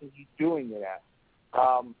pace that he's doing it at.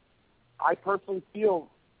 I personally feel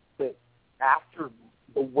that after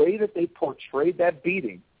the way that they portrayed that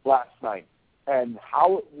beating last night and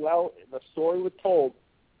how well the story was told,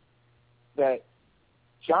 that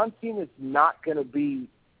John Cena is not going to be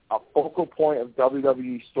a focal point of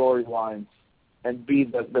WWE storylines and be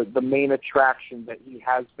the main attraction that he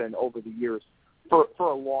has been over the years for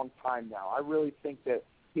a long time now. I really think that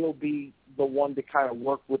he'll be the one to kind of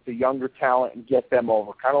work with the younger talent and get them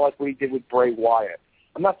over, kind of like what he did with Bray Wyatt.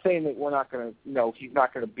 I'm not saying that we're not going to, he's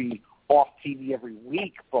not going to be off TV every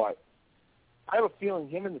week, but I have a feeling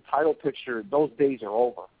him in the title picture, those days are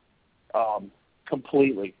over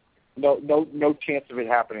completely. No chance of it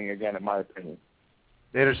happening again, in my opinion.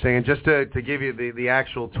 Interesting. And just to give you the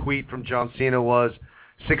actual tweet from John Cena was,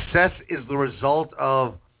 success is the result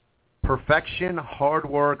of perfection, hard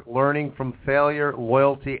work, learning from failure,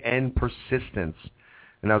 loyalty, and persistence.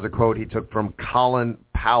 And that was a quote he took from Colin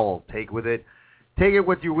Powell. Take it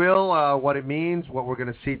what you will, what it means, what we're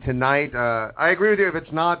going to see tonight. I agree with you if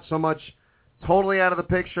it's not so much totally out of the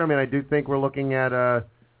picture. I mean, I do think we're looking at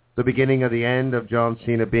the beginning of the end of John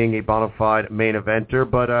Cena being a bona fide main eventer.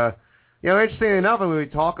 But, interestingly enough, when we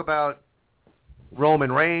talk about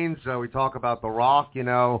Roman Reigns, we talk about The Rock,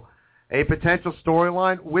 a potential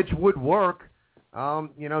storyline which would work,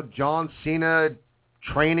 John Cena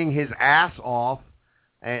training his ass off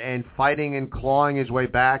and fighting and clawing his way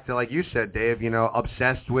back to, like you said, Dave,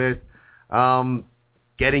 obsessed with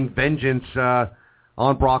getting vengeance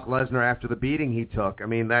on Brock Lesnar after the beating he took. I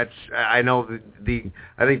mean, I know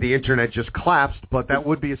I think the internet just collapsed, but that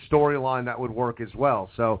would be a storyline that would work as well.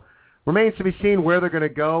 So remains to be seen where they're going to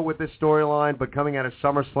go with this storyline, but coming out of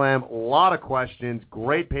SummerSlam, a lot of questions,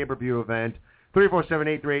 great pay-per-view event.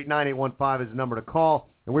 347-838-9815 is the number to call,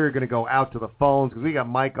 and we're going to go out to the phones because we got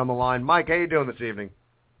Mike on the line. Mike, how you doing this evening?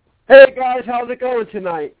 Hey, guys, how's it going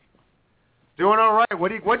tonight? Doing all right.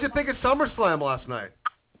 What'd you think of SummerSlam last night?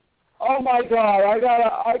 Oh, my God, I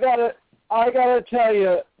gotta tell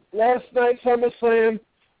you, last night SummerSlam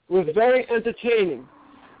was very entertaining.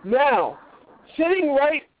 Now, sitting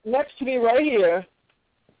right next to me right here,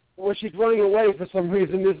 well, she's running away for some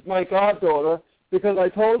reason, is my goddaughter, because I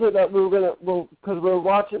told her that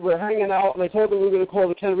because we're hanging out, and I told her we were going to call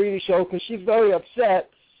the Ken Reedy Show because she's very upset.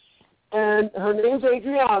 And her name's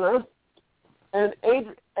Adriana, and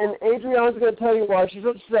Adriana's going to tell you why she's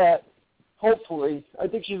upset. Hopefully, I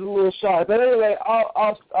think she's a little shy, but anyway,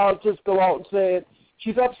 I'll just go out and say it.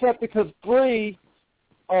 She's upset because Bree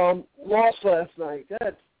lost last night. Go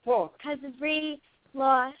ahead, talk. Because Bree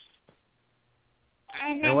lost,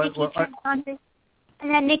 and then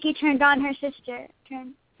Nikki turned on her sister.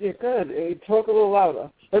 Yeah, good. Talk a little louder.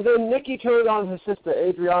 And then Nikki turned on her sister.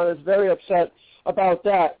 Adriana is very upset about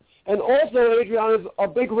that. And also, Adriana's a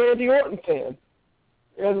big Randy Orton fan.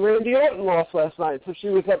 And Randy Orton lost last night, so she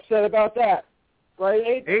was upset about that.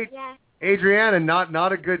 Right, Yeah. Adriana,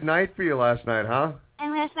 not a good night for you last night, huh?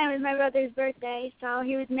 And last night was my brother's birthday, so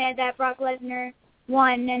he was mad that Brock Lesnar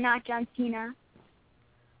won and not John Cena.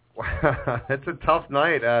 Wow, that's a tough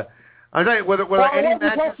night. I'm sorry, were there any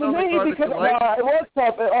matches on the card that you liked? It was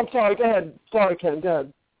tough. I'm sorry, go ahead. Sorry, Ken, go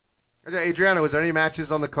ahead. Okay, Adriana, was there any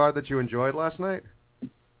matches on the card that you enjoyed last night?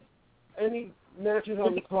 Any matches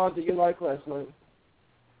on the card that you liked last night?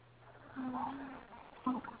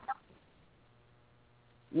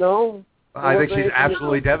 No? I think she's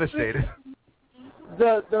absolutely devastated.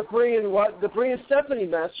 The Brie and Stephanie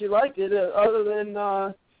match, she liked it, other than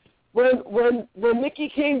when Nikki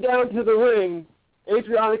came down to the ring,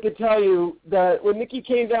 Adriana could tell you that when Nikki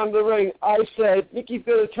came down to the ring, I said, Nikki's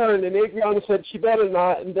going to turn, and Adriana said she better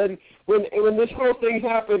not. And then when this whole thing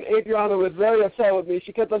happened, Adriana was very upset with me.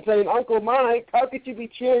 She kept on saying, Uncle Mike, how could you be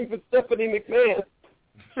cheering for Stephanie McMahon?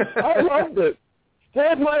 I loved it. They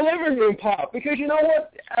had my living room pop, because you know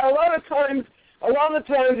what? A lot of times,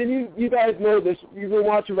 and you guys know this, you've been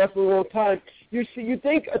watching wrestling a long time, you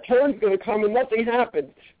think a turn's going to come and nothing happens.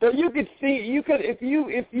 But you could see, if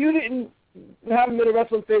you didn't haven't been a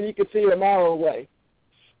wrestling fan, you could see it a mile away.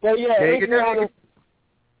 But yeah, you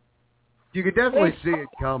could definitely see it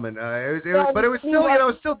coming. But it was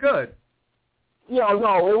still good. Yeah,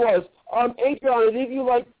 no, it was. Adriana, did you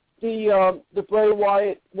like the Bray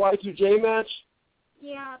Wyatt Y2J match?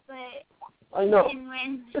 Yeah, but I know. didn't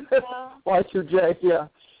win. So. Y2J, yeah.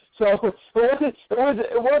 So it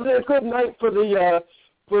wasn't a good night for the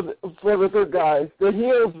good guys. The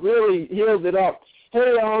heels really healed it up.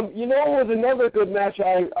 Hey, you know what was another good match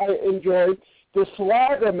I enjoyed? The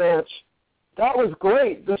Swagger match. That was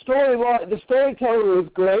great. The storytelling was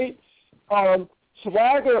great.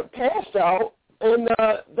 Swagger passed out, and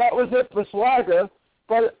that was it for Swagger.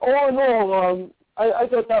 But all in all, I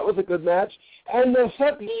thought that was a good match. And the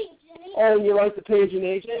second, you like the Paige and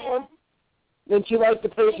AJ one? Then she liked the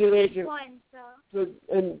Paige and AJ one.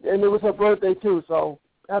 And it was her birthday too. So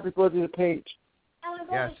happy birthday to Paige.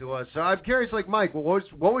 Yes, it was. So I'm curious, like Mike, what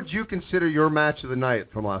would you consider your match of the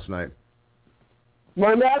night from last night?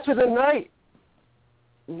 My match of the night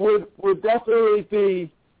would definitely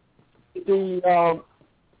be the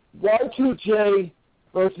Y2J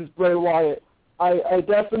versus Bray Wyatt. I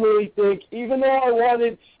definitely think, even though I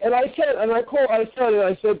wanted, and I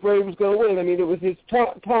said Bray was going to win. I mean, it was his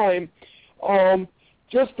time.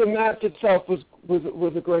 Just the match itself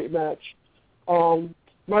was a great match.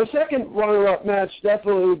 My second runner-up match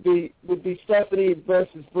definitely would be Stephanie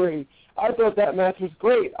versus Brie. I thought that match was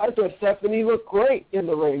great. I thought Stephanie looked great in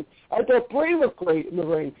the ring. I thought Brie looked great in the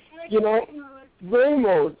ring. You know, Brie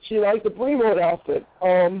mode. She liked the Brie mode outfit.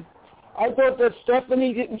 I thought that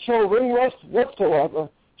Stephanie didn't show ring rust whatsoever.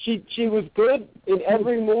 She was good in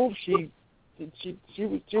every move. She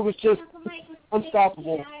was just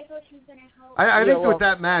unstoppable. I think with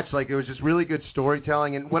that match, like, it was just really good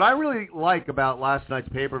storytelling. And what I really like about last night's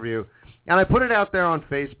pay-per-view, and I put it out there on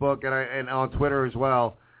Facebook and on Twitter as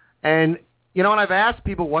well, and, you know, and I've asked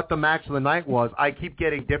people what the match of the night was, I keep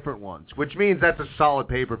getting different ones, which means that's a solid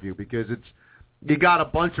pay-per-view because you got a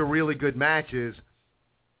bunch of really good matches,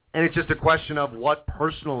 and it's just a question of what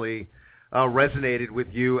personally resonated with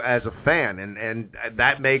you as a fan, and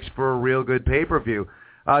that makes for a real good pay-per-view.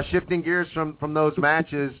 Shifting gears from those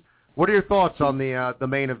matches, what are your thoughts on the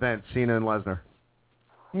main event, Cena and Lesnar?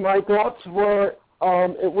 My thoughts were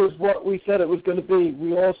it was what we said it was going to be.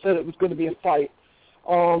 We all said it was going to be a fight.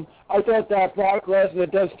 I thought that Brock Lesnar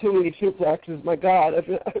does too many suplexes. My God. It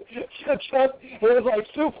was like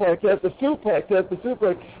suplex after suplex after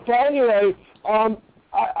suplex. So anyway,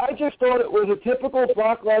 I just thought it was a typical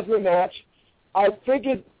Brock Lesnar match. I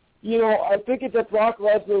figured that Brock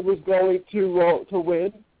Lesnar was going to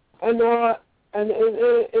win, and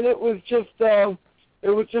it was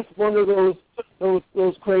just one of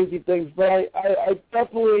those crazy things. But I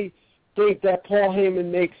definitely think that Paul Heyman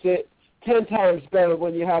makes it 10 times better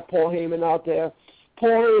when you have Paul Heyman out there. Paul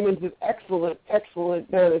Heyman's an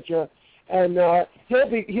excellent manager, and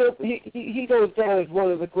he goes down as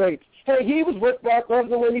one of the greats. Hey, he was with Brock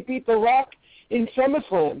Lesnar when he beat The Rock in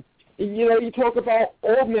SummerSlam. You know, you talk about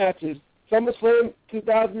old matches. SummerSlam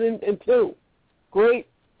 2002, great,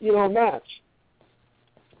 match.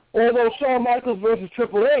 Although Shawn Michaels versus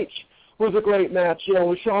Triple H was a great match,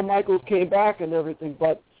 when Shawn Michaels came back and everything.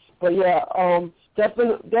 But yeah,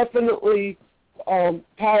 definitely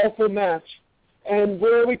powerful match. And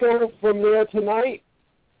where are we going from there tonight?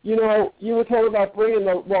 You were talking about they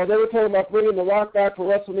were talking about bringing The Rock back for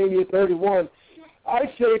WrestleMania 31. I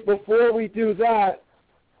say before we do that,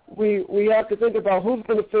 we have to think about who's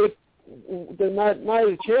going to face the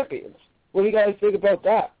Night of Champions. What do you guys think about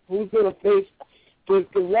that? Who's going to face? Because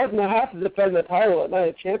Lesnar has to defend the title at Night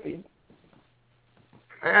of Champions.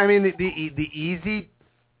 I mean, the easy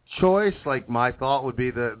choice, like my thought, would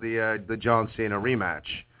be the John Cena rematch.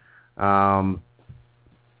 I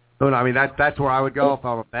mean, that's where I would go if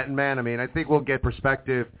I'm a betting man. I mean, I think we'll get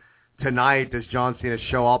perspective tonight. Does John Cena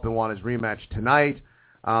show up and want his rematch tonight?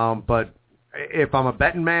 But if I'm a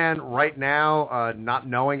betting man right now, not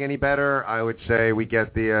knowing any better, I would say we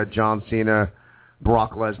get the John Cena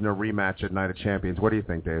Brock Lesnar rematch at Night of Champions. What do you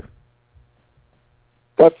think, Dave?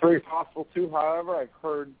 That's very possible too. However, I've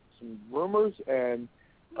heard some rumors and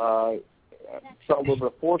saw a little bit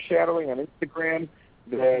of foreshadowing on Instagram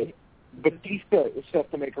that Batista is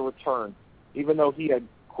set to make a return, even though he had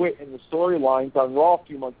quit in the storylines on Raw a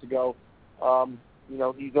few months ago.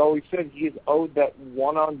 He's always said he is owed that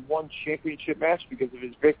one-on-one championship match because of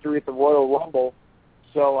his victory at the Royal Rumble.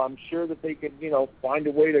 So I'm sure that they could, find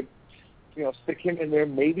a way to, stick him in there,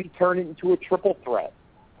 maybe turn it into a triple threat.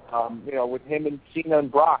 With him and Cena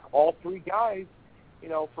and Brock, all three guys,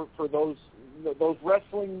 for those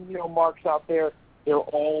wrestling, marks out there, they're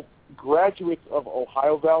all graduates of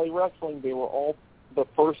Ohio Valley Wrestling. They were all the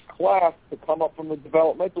first class to come up from the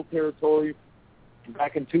developmental territory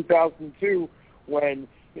back in 2002 when,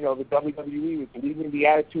 the WWE was leaving the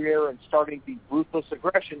Attitude Era and starting the Ruthless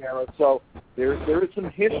Aggression Era. So there is some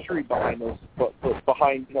history behind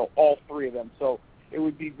all three of them. So it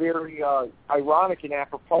would be very ironic and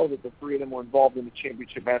apropos that the three of them were involved in the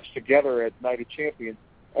championship match together at Night of Champions.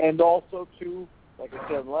 And also, too, like I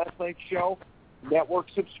said in last night's show, network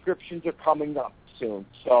subscriptions are coming up soon.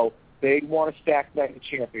 So they want to stack Night of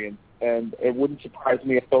Champions, and it wouldn't surprise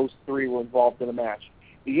me if those three were involved in a match.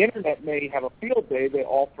 The Internet may have a field day that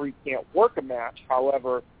all three can't work a match.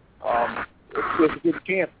 However, there's a good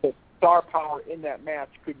chance that star power in that match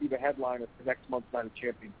could be the headliner for next month's Night of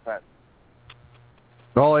Champions event.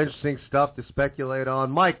 All interesting stuff to speculate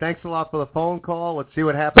on. Mike, thanks a lot for the phone call. Let's see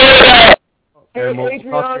what happens. Hey, Adriana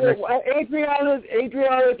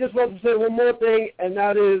just wants to say one more thing, and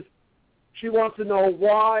that is she wants to know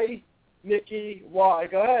why, Nikki, why.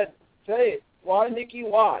 Go ahead. Say it. Why, Nikki,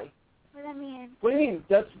 why? What does that mean? What do you mean?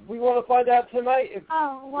 We want to find out tonight.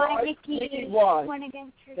 Why Nikki why? won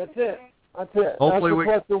against her That's sister. it. That's it. Hopefully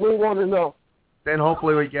that's the question we want to know. Then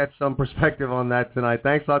hopefully we get some perspective on that tonight.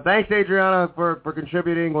 Thanks a lot. Thanks, Adriana, for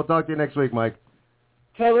contributing. We'll talk to you next week, Mike.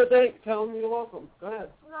 Tell them you're welcome. Go ahead.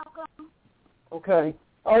 Welcome. Okay.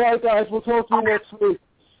 All right, guys. We'll talk to you next week.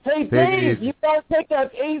 Hey, Dave, you gotta take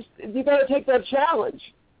that. You gotta take that challenge.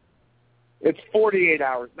 It's 48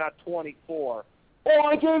 hours, not 24. Oh,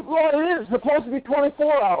 it is supposed to be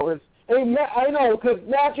 24 hours. Hey, I know, because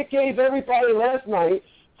Magic gave everybody last night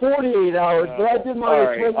 48 hours, but I did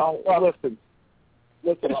my 24. Listen.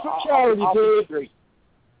 It's a charity, Dave.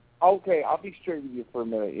 Okay, I'll be straight with you for a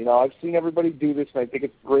minute. You know, I've seen everybody do this, and I think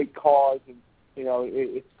it's a great cause, and you know,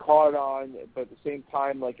 it's caught on, but at the same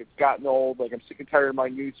time, like, it's gotten old. Like, I'm sick and tired of my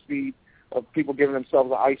news feed of people giving themselves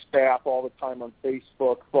an ice bath all the time on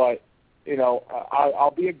Facebook. But, you know,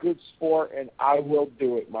 I'll be a good sport, and I will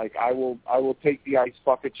do it, Mike. I will take the ice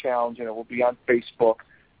bucket challenge, and it will be on Facebook,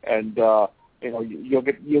 and you know, you'll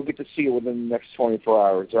get to see it within the next 24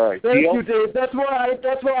 hours. All right, Thank you, Dave. That's why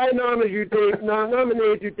I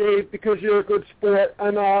nominated you, Dave, because you're a good sport,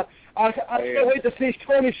 and I can't wait to see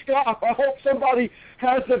Tony Scott. I hope somebody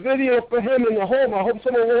has the video for him in the home. I hope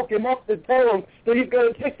someone woke him up to tell him that he's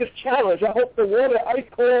going to take this challenge. I hope the water ice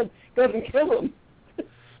cold doesn't kill him.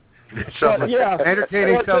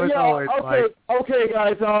 Entertaining stuff as always, Mike. Okay,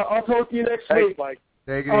 guys. I'll talk to you next week. Mike.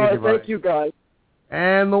 Take it easy, Mike. Thank you, guys.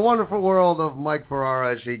 And the wonderful world of Mike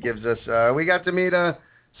Ferrara, as he gives us. We got to meet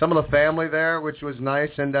some of the family there, which was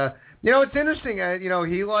nice. And, you know, it's interesting. You know,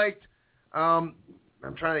 he liked,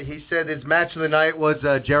 he said his match of the night was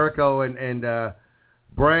Jericho and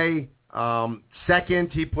Bray.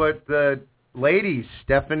 Second, he put the ladies,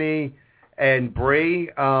 Stephanie and Brie.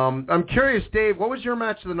 I'm curious, Dave, what was your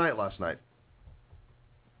match of the night last night?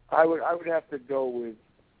 I would have to go with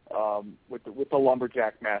the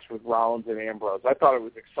lumberjack match with Rollins and Ambrose. I thought it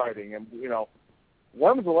was exciting, and you know,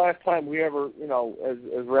 when was the last time we ever, you know, as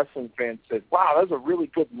wrestling fans said, "Wow, that was a really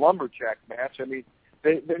good lumberjack match." I mean,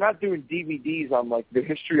 they're not doing DVDs on like the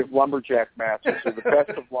history of lumberjack matches or the best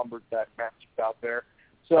of lumberjack matches out there.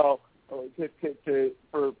 So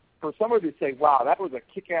for somebody to say, "Wow, that was a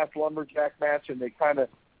kick-ass lumberjack match," and they kind of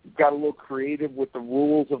got a little creative with the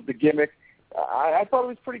rules of the gimmick. I thought it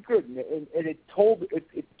was pretty good, and it told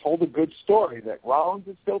a good story that Rollins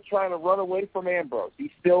is still trying to run away from Ambrose.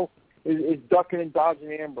 He still is ducking and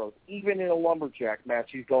dodging Ambrose. Even in a lumberjack match,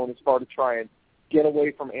 he's going as far to try and get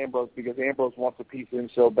away from Ambrose because Ambrose wants a piece of him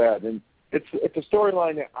so bad. And it's a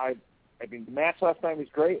storyline that I mean, the match last night was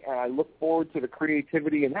great, and I look forward to the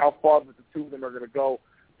creativity and how far the two of them are going to go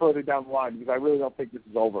further down the line because I really don't think this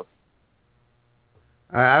is over.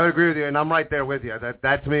 I would agree with you, and I'm right there with you.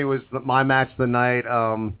 That to me was my match of the night.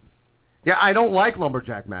 Yeah, I don't like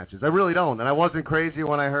lumberjack matches. I really don't. And I wasn't crazy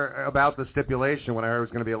when I heard about the stipulation, when I heard it was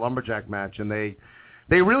going to be a lumberjack match. And they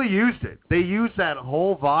really used it. They used that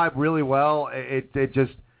whole vibe really well.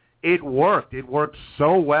 It worked. It worked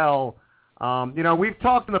so well. You know, we've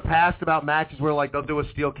talked in the past about matches where, like, they'll do a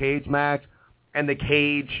steel cage match, and the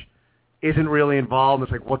cage isn't really involved.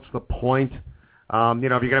 It's like, what's the point? You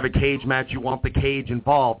know, if you're going to have a cage match, you want the cage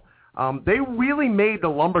involved. They really made the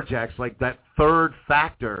lumberjacks like that third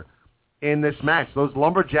factor in this match. Those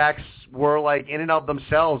lumberjacks were like in and of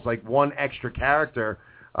themselves like one extra character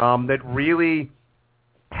that really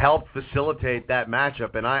helped facilitate that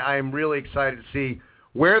matchup. And I'm really excited to see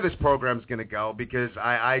where this program's going to go because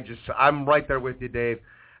I'm right there with you, Dave.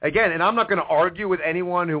 Again, and I'm not going to argue with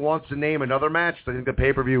anyone who wants to name another match. I think the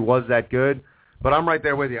pay-per-view was that good. But I'm right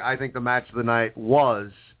there with you. I think the match of the night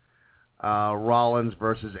was Rollins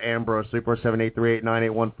versus Ambrose.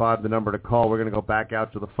 347-838-9815, the number to call. We're going to go back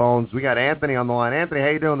out to the phones. We got Anthony on the line. Anthony, how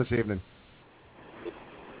you doing this evening?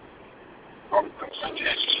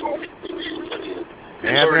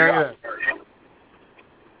 Anthony,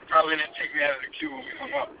 probably didn't take me out of the queue when we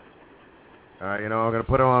hung up. All right, you know, I'm going to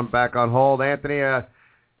put him back on hold. Anthony,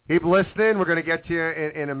 keep listening. We're going to get to you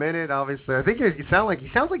in a minute, obviously. I think he sounds like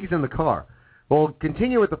he's in the car. We'll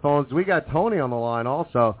continue with the phones. We got Tony on the line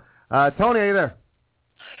also. Tony, are you there?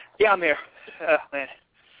 Yeah, I'm here. Man.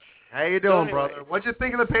 How you doing, brother? What'd you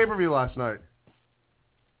think of the pay-per-view last night?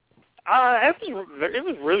 It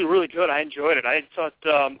was really, really good. I enjoyed it. I thought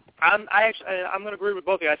I'm going to agree with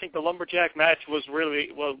both of you. I think the lumberjack match was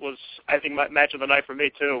I think my match of the night for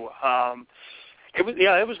me too. It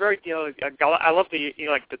was very, you know, I love the, you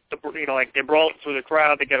know, like the you know, like they brawl through the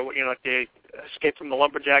crowd, they get, you know, like they escape from the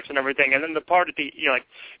lumberjacks and everything, and then the part at the, you know, like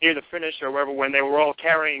near the finish or wherever, when they were all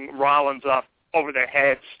carrying Rollins up over their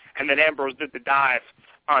heads, and then Ambrose did the dive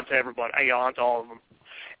onto everybody, you know, onto all of them.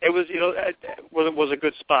 It was, you know, it was a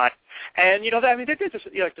good spot. And, you know, I mean, they did this,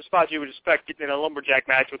 you know, like the spots you would expect in a lumberjack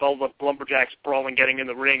match with all the lumberjacks brawling, getting in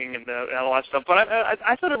the ring and all that stuff. But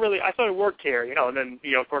I thought it worked here, you know. And then,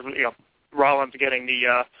 you know, of course, you know, Rollins getting the, you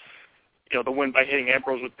know, the win by hitting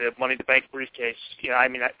Ambrose with the Money in the Bank briefcase. You know, I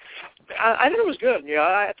mean, I think it was good. You know,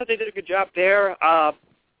 I thought they did a good job there.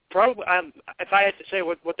 Probably, if I had to say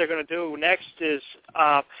what they're going to do next is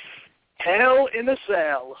Hell in a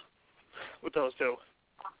Cell with those two.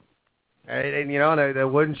 And you know, that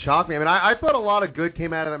wouldn't shock me. I mean, I thought a lot of good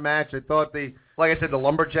came out of the match. I thought like I said, the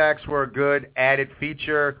Lumberjacks were a good added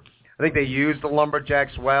feature. I think they used the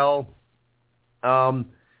Lumberjacks well.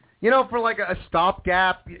 You know, for like a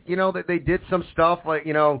stopgap, you know, that they did some stuff like,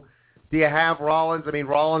 you know, do you have Rollins? I mean,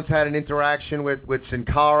 Rollins had an interaction with Sin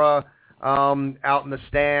Cara out in the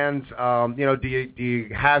stands. You know, do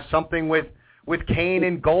you have something with Kane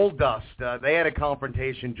and Goldust? They had a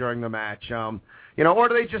confrontation during the match. You know, or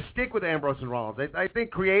do they just stick with Ambrose and Rollins? I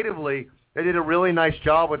think creatively they did a really nice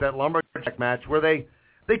job with that Lumberjack match where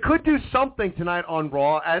they could do something tonight on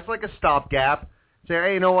Raw as like a stopgap. Say,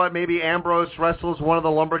 hey, you know what, maybe Ambrose wrestles one of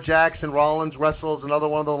the Lumberjacks and Rollins wrestles another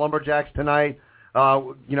one of the Lumberjacks tonight.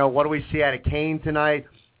 You know, what do we see out of Kane tonight?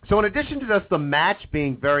 So in addition to just the match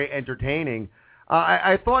being very entertaining,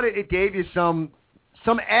 I thought it gave you some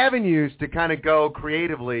avenues to kind of go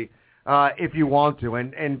creatively if you want to.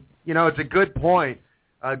 And you know, it's a good point.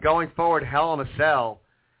 Going forward, Hell in a Cell,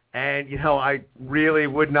 and, you know, I really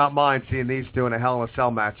would not mind seeing these two in a Hell in a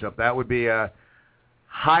Cell matchup. That would be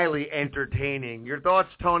highly entertaining. Your thoughts,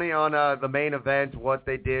 Tony, on the main event, what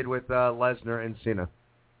they did with Lesnar and Cena?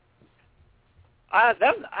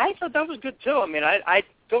 I thought that was good too. I mean, I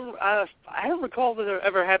don't recall that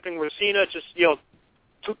ever happening where Cena just, you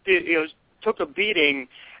know, took a beating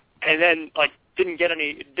and then like didn't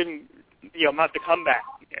mount the comeback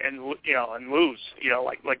and, you know, and lose, you know,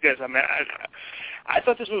 like this. I mean, I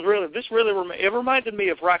thought this really it reminded me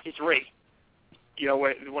of Rocky III. You know,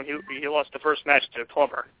 when he lost the first match to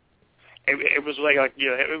Clubber. It was like you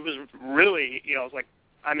know, it was really, you know, it was like,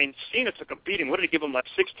 I mean, Cena took a beating. What did he give him, like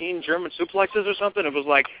 16 German suplexes or something? It was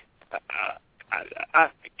like,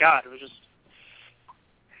 God, it was just,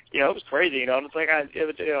 you know, it was crazy, you know. And it's like,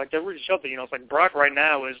 like they really showed that, you know, it's like Brock right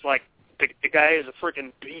now is like, the guy is a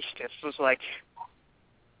freaking beast. It's just like,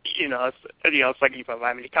 you know, it's like, he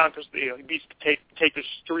conquers, you know, he beats take the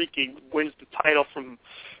streak. He wins the title from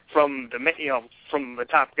the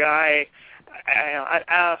top guy.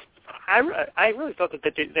 I really thought that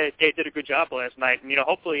they did a good job last night, and, you know,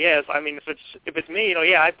 hopefully, yes. I mean, if it's me, you know,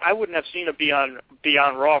 yeah, I wouldn't have Cena be on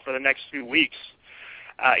Raw for the next few weeks.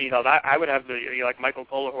 You know, I would have like Michael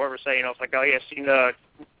Cole or whoever say, you know, it's like, oh yeah, Cena,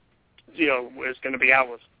 you know, is going to be out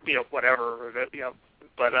with, you know, whatever, you know.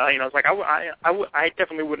 But, you know, it's like I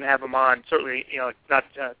definitely wouldn't have him on, certainly, you know, not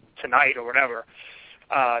tonight or whatever.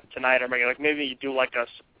 Tonight, I mean, like, maybe you do like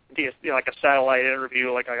like a satellite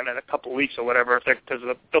interview, like in a couple of weeks or whatever, because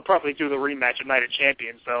they'll probably do the rematch at Night of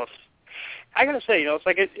Champions. So I gotta say, you know, it's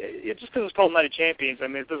like it just because it's called Night of Champions, I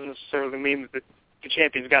mean, it doesn't necessarily mean that the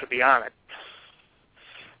champions got to be on it.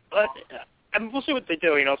 But I mean, we'll see what they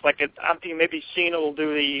do. You know, it's like I'm thinking maybe Cena will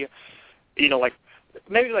do the, you know, like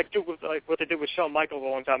maybe like do like what they did with Shawn Michaels a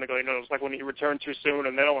long time ago. You know, it was like when he returned too soon,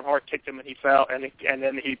 and then Owen Hart kicked him and he fell, and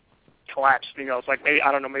then he collapsed. You know, it's like maybe,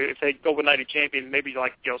 I don't know, maybe if they go with Night of Champions, maybe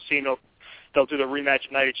like, you know, Cena, they'll do the rematch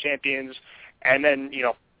of Night of Champions, and then, you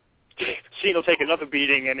know, Cena will take another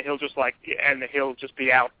beating and he'll just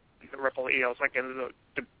be out. The ripple, you know, it's like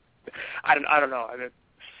I don't know. I mean,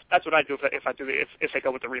 that's what I do if they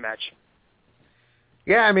go with the rematch.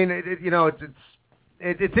 Yeah, I mean,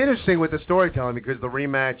 it's interesting with the storytelling because the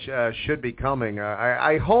rematch should be coming.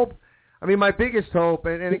 I hope. I mean, my biggest hope,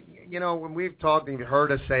 and you know, when we've talked and you've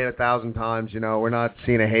heard us say it 1,000 times, you know, we're not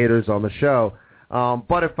Cena haters on the show.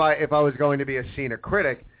 But if I was going to be a Cena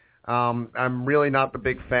critic, I'm really not the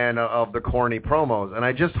big fan of the corny promos. And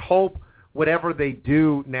I just hope whatever they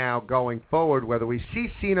do now going forward, whether we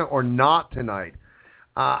see Cena or not tonight,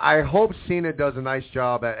 I hope Cena does a nice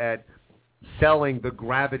job at selling the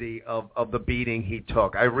gravity of the beating he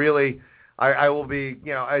took. I will be,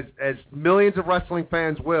 you know, as millions of wrestling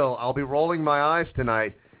fans will, I'll be rolling my eyes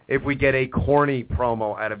tonight if we get a corny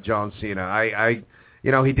promo out of John Cena.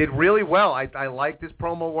 You know, he did really well. I liked his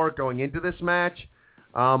promo work going into this match.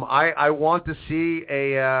 I want to see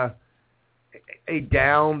a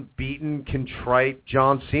down, beaten, contrite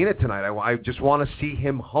John Cena tonight. I just want to see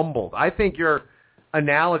him humbled. I think your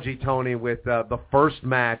analogy, Tony, with the first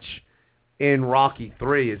match in Rocky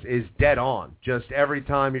III is dead on. Just every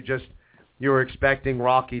time you were expecting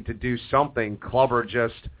Rocky to do something, Clubber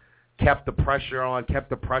just kept the pressure on,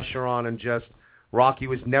 and just Rocky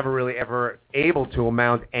was never really ever able to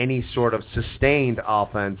amount any sort of sustained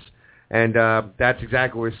offense, and that's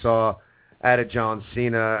exactly what we saw out of John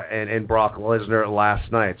Cena and Brock Lesnar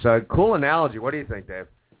last night. So, cool analogy. What do you think, Dave?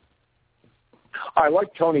 I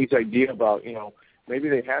like Tony's idea about, maybe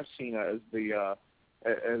they have Cena as the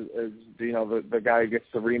the guy who gets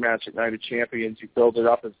the rematch at Night of Champions. You build it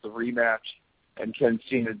up as the rematch, and can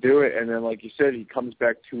Cena do it? And then, like you said, he comes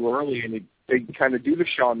back too early, and they kind of do the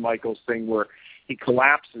Shawn Michaels thing where he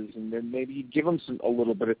collapses, and then maybe you give him a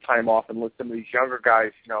little bit of time off and let some of these younger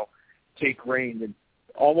guys, take reign and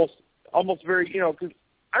almost very, because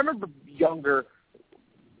I remember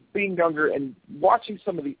being younger and watching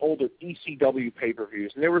some of the older ECW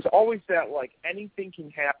pay-per-views, and there was always that, like, anything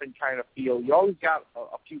can happen kind of feel. You always got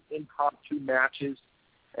a few impromptu matches,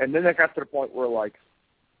 and then that got to the point where, like,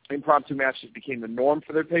 impromptu matches became the norm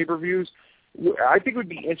for their pay-per-views. I think it would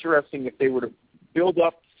be interesting if they were to build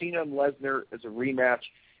up Cena and Lesnar as a rematch,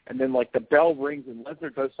 and then, like, the bell rings and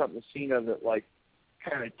Lesnar does something to Cena that, like,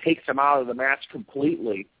 kind of takes him out of the match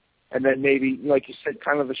completely. And then maybe, like you said,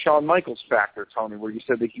 kind of the Shawn Michaels factor, Tony, where you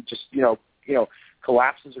said that he just,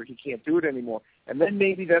 collapses or he can't do it anymore. And then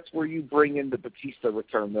maybe that's where you bring in the Batista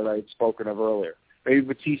return that I had spoken of earlier. Maybe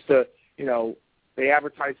Batista, they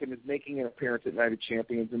advertise him as making an appearance at Night of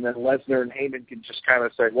Champions, and then Lesnar and Heyman can just kind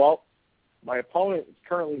of say, well, my opponent has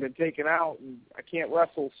currently been taken out, and I can't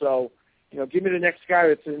wrestle, so, give me the next guy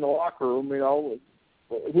that's in the locker room,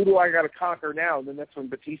 who do I got to conquer now? And then that's when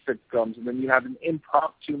Batista comes, and then you have an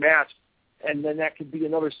impromptu match, and then that could be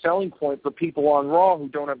another selling point for people on Raw who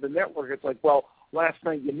don't have the network. It's like, well, last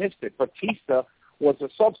night you missed it. Batista was a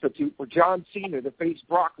substitute for John Cena to face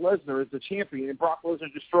Brock Lesnar as the champion, and Brock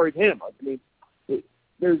Lesnar destroyed him. I mean,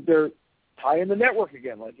 they're tying the network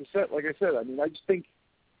again, like I said. I mean, I just think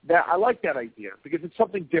that I like that idea because it's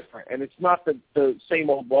something different, and it's not the same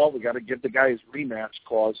old, well, we got to give the guy his rematch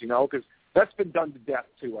clause, because that's been done to death,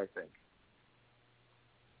 too, I think.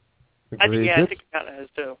 I think it kind of has,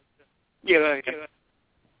 too. Yeah.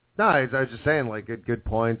 No, I was just saying, like, good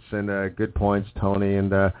points, and good points, Tony.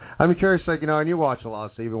 And I'm curious, like, and you watch a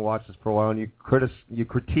lot, so you've been watching this for a while, and you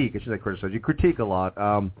critique a lot.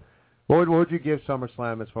 What would you give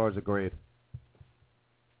SummerSlam as far as a grade?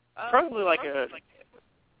 Probably like a...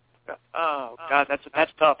 Oh, God, that's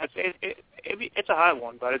tough. It's a high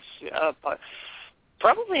one, but it's...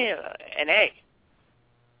 Probably an A.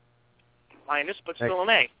 Minus, but still an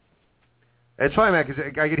A. It's fine, man, because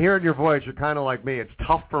I can hear it in your voice. You're kind of like me. It's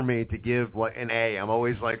tough for me to give like an A. I'm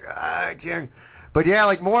always like, I can't. But, yeah,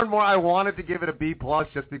 like more and more I wanted to give it a B+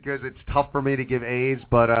 just because it's tough for me to give A's.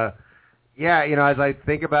 But, yeah, as I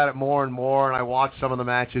think about it more and more and I watch some of the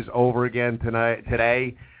matches over again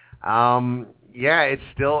today, yeah, it's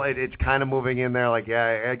still, it's kind of moving in there. Like,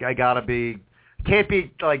 yeah, I got to be. Can't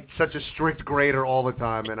be like such a strict grader all the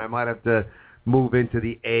time, and I might have to move into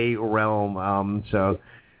the A realm. So,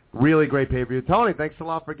 really great pay-per-view. Tony, thanks a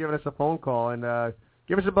lot for giving us a phone call, and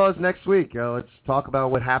give us a buzz next week. Let's talk about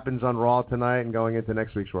what happens on Raw tonight and going into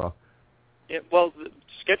next week's Raw. Yeah, well, the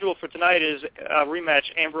schedule for tonight is a rematch,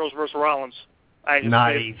 Ambrose versus Rollins.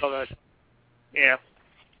 Nice. Yeah.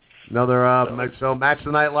 Another so match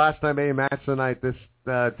tonight last time, maybe match tonight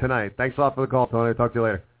tonight. Thanks a lot for the call, Tony. Talk to you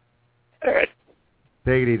later. All right.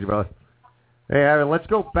 Take it easy, brother. Hey, Aaron, let's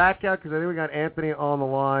go back out because I think we got Anthony on the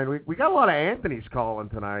line. We got a lot of Anthony's calling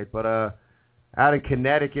tonight, but out in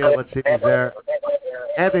Connecticut, let's see who's there.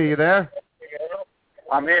 Anthony, you there?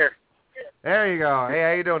 I'm here. There you go. Hey,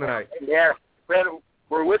 how you doing tonight? Yeah,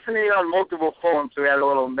 we're listening on multiple phones, so we had a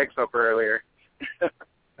little mix-up earlier.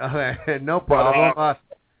 No problem.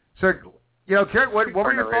 So, Kurt, what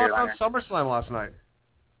were your thoughts on SummerSlam last night?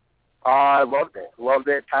 I loved it. Loved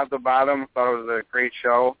it, top to bottom. Thought it was a great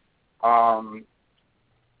show. My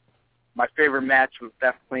favorite match was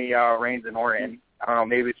definitely Reigns and Orton. I don't know,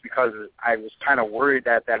 maybe it's because I was kind of worried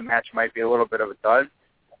that match might be a little bit of a dud.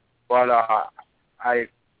 But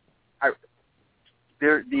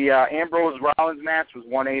the Ambrose Rollins match was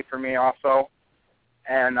 1A for me also.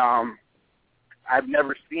 And I've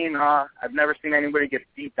never seen anybody get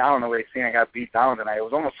beat down the way Cena got beat down tonight. It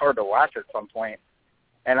was almost hard to watch at some point.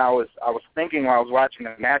 And I was thinking while I was watching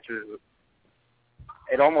the matches,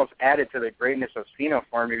 it almost added to the greatness of Cena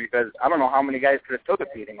for me because I don't know how many guys could have took a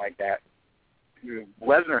beating like that.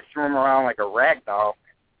 Lesnar threw him around like a rag doll.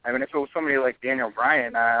 I mean, if it was somebody like Daniel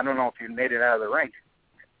Bryan, I don't know if he'd made it out of the ring.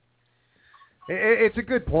 It's a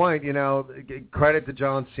good point, credit to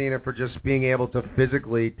John Cena for just being able to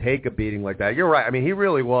physically take a beating like that. You're right. I mean, he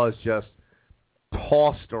really was just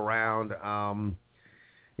tossed around.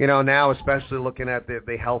 Now, especially looking at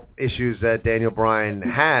the health issues that Daniel Bryan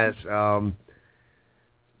has,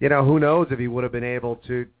 who knows if he would have been able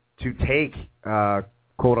to take,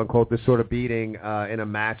 quote unquote, this sort of beating in a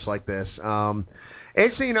match like this.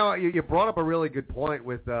 Actually, you brought up a really good point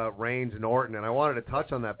with Reigns and Orton, and I wanted to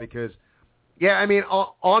touch on that because,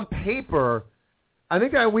 on paper, I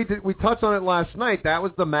think that we touched on it last night. That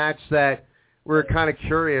was the match that we were kind of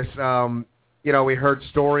curious. We heard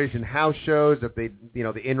stories in house shows that the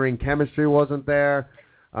in-ring chemistry wasn't there.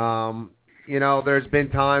 There's been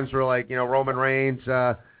times where, Roman Reigns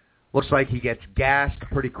looks like he gets gassed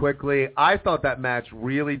pretty quickly. I thought that match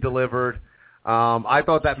really delivered. I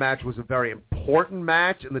thought that match was a very important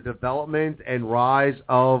match in the development and rise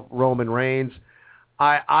of Roman Reigns.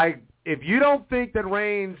 If you don't think that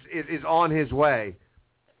Reigns is on his way,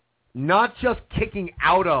 not just kicking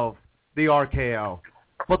out of the RKO,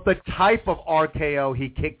 but the type of RKO he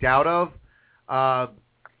kicked out of,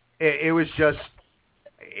 it was just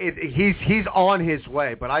he's on his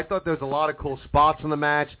way. But I thought there was a lot of cool spots in the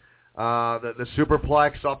match. The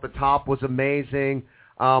superplex off the top was amazing.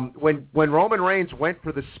 When Roman Reigns went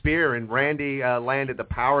for the spear and Randy landed the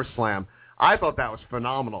power slam, I thought that was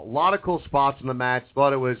phenomenal. A lot of cool spots in the match.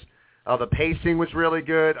 Thought it was the pacing was really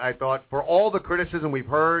good. I thought for all the criticism we've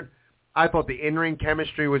heard, I thought the in-ring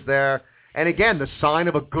chemistry was there. And again, the sign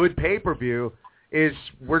of a good pay-per-view is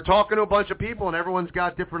we're talking to a bunch of people and everyone's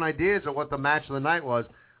got different ideas of what the match of the night was.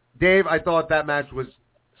 Dave, I thought that match was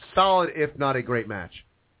solid, if not a great match.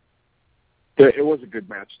 It was a good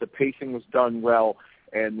match. The pacing was done well.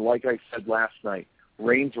 And like I said last night,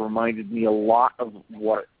 Reigns reminded me a lot of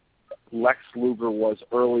what Lex Luger was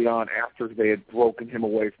early on after they had broken him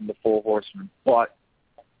away from the Four Horsemen. But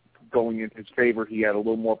going in his favor, he had a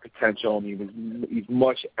little more potential, and he's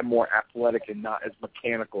much more athletic and not as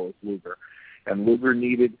mechanical as Luger. And Luger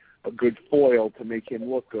needed a good foil to make him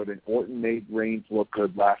look good, and Orton made Reigns look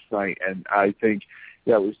good last night. And I think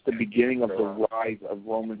that was the beginning of the rise of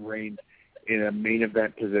Roman Reigns in a main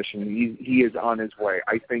event position. He is on his way.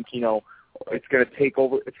 I think, it's going to take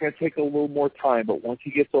over. It's going to take a little more time, but once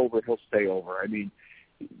he gets over, he'll stay over. I mean,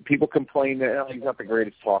 people complain that he's not the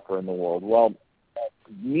greatest talker in the world. Well,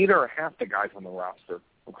 neither are half the guys on the roster,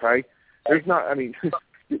 okay? There's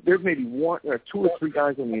maybe one, two or three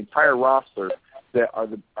guys on the entire roster that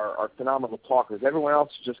are phenomenal talkers. Everyone else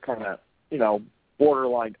is just kind of,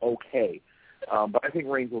 borderline okay. But I think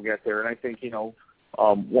Reigns will get there, and I think,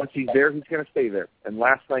 once he's there, he's going to stay there. And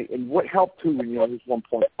last night, and what helped too, this one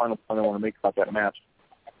final point I want to make about that match.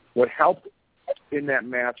 What helped in that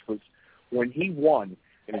match was when he won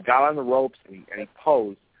and he got on the ropes and he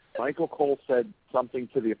posed, Michael Cole said something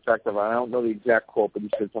to the effect of, I don't know the exact quote, but he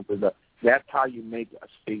said something that that's how you make a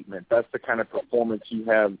statement. That's the kind of performance you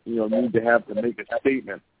have, need to have to make a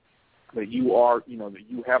statement that you are, that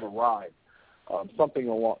you have arrived. Something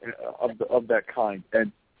along of that kind.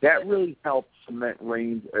 And that really helped cement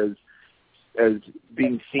Reigns as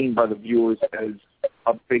being seen by the viewers as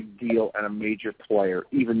a big deal and a major player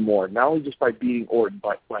even more. Not only just by beating Orton,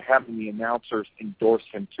 but by having the announcers endorse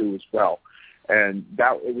him too as well. And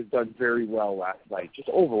that it was done very well last night. Just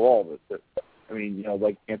overall,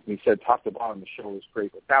 like Anthony said, top to bottom, the show was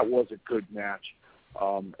great. But that was a good match,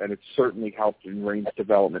 and it certainly helped in Reigns'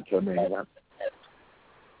 development to the main event.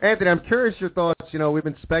 Anthony, I'm curious your thoughts. We've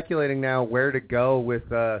been speculating now where to go with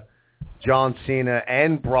John Cena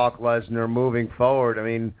and Brock Lesnar moving forward. I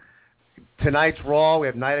mean, tonight's Raw, we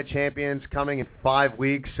have Night of Champions coming in 5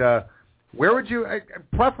 weeks. Where would you,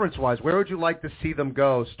 preference-wise, where would you like to see them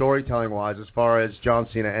go, storytelling-wise, as far as John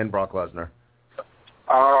Cena and Brock Lesnar?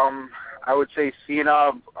 I would say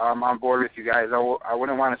Cena. I'm on board with you guys. I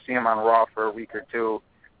wouldn't want to see him on Raw for a week or two,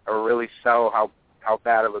 or really sell how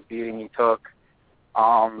bad of a beating he took.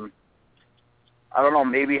 I don't know,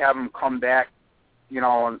 maybe have him come back, in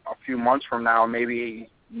a few months from now. Maybe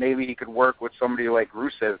he could work with somebody like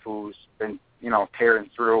Rusev, who's been, tearing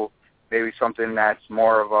through. Maybe something that's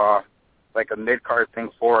more of a mid-card thing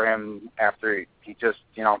for him after he just,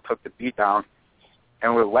 took the beat down.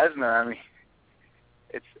 And with Lesnar,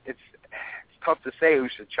 it's tough to say who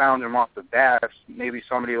should challenge him off the bat. Maybe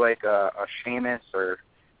somebody like a Sheamus or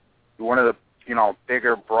one of the,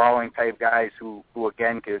 bigger brawling type guys who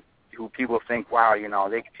people think, wow,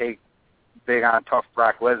 they could take big on tough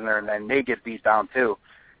Brock Lesnar and then they get beat down too.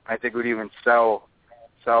 I think it would even sell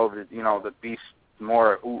the, the beast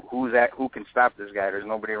more. Who can stop this guy? There's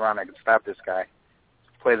nobody around that can stop this guy.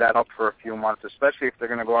 Play that up for a few months, especially if they're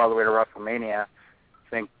going to go all the way to WrestleMania. I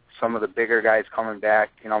think some of the bigger guys coming back,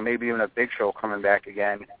 maybe even a Big Show coming back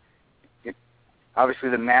again. Obviously,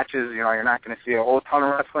 the matches, you're not going to see a whole ton of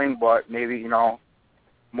wrestling, but maybe,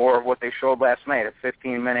 more of what they showed last night, a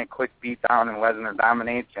 15-minute quick beatdown and Lesnar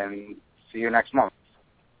dominates, and see you next month.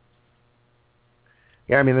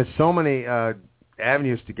 Yeah, I mean, there's so many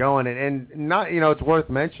avenues to go in, and not, it's worth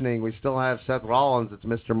mentioning, we still have Seth Rollins. It's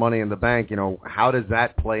Mr. Money in the Bank. How does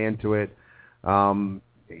that play into it?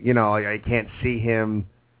 I can't see him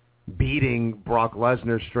beating Brock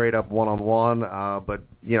Lesnar straight up one-on-one, but,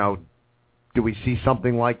 do we see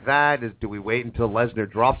something like that? Do we wait until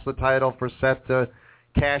Lesnar drops the title for Seth to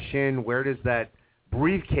cash in? Where does that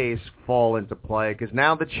briefcase fall into play? Because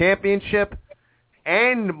now the championship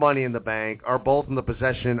and Money in the Bank are both in the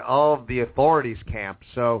possession of the Authorities camp.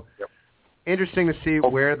 So interesting to see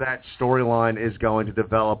where that storyline is going to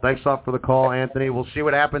develop. Thanks a lot for the call, Anthony. We'll see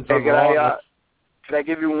what happens on Raw. Could I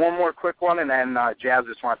give you one more quick one, and then Jazz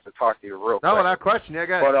just wants to talk to you real quick? No, without question. Yeah,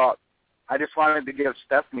 go ahead. But I just wanted to give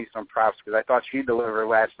Stephanie some props because I thought she delivered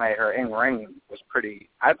last night. Her in-ring was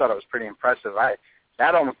I thought it was pretty impressive.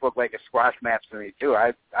 That almost looked like a squash match to me, too.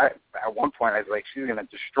 At one point, I was like, she's going to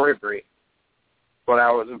destroy Brie. But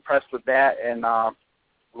I was impressed with that, and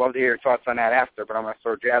love to hear your thoughts on that after. But I'm going to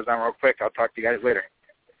throw Jazz on real quick. I'll talk to you guys later.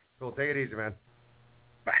 Cool. Take it easy, man.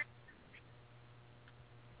 Bye.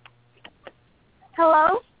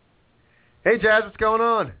 Hello? Hey, Jazz, what's going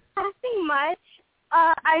on? Nothing much.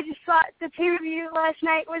 I just thought the pay-per-view last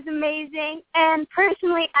night was amazing, and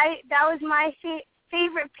personally, that was my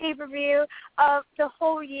favorite pay-per-view of the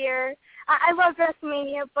whole year. I love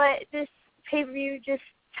WrestleMania, but this pay-per-view just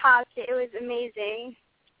topped it. It was amazing.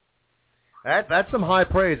 That's some high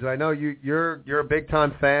praise. I know you're a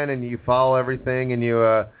big-time fan, and you follow everything, and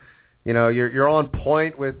you're on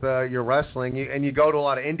point with your wrestling, and you go to a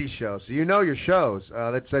lot of indie shows, so you know your shows.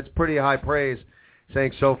 That's pretty high praise,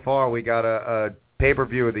 saying so far we got a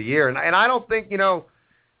pay-per-view of the year. And I don't think,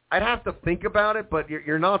 I'd have to think about it, but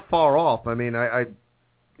you're not far off. I mean,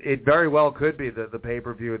 it very well could be the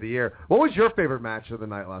pay-per-view of the year. What was your favorite match of the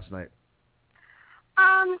night last night?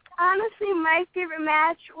 Honestly, my favorite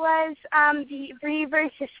match was the Brie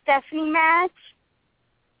versus Stephanie match.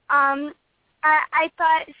 I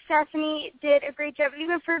thought Stephanie did a great job,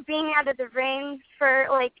 even for being out of the ring for,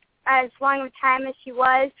 as long of a time as she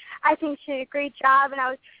was. I think she did a great job, and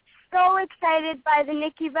I was so excited by the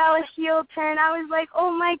Nikki Bella heel turn. I was like, oh,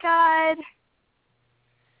 my God.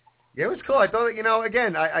 Yeah, it was cool. I thought,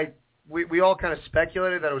 again, we all kind of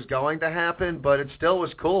speculated that it was going to happen, but it still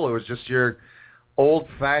was cool. It was just your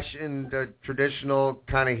old-fashioned, traditional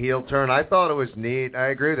kind of heel turn. I thought it was neat. I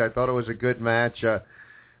agree with that. I thought it was a good match. Good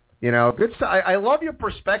stuff. I love your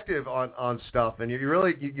perspective on stuff, and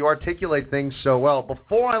you articulate things so well.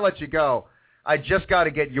 Before I let you go, I just got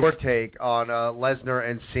to get your take on Lesnar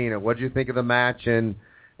and Cena. What did you think of the match, and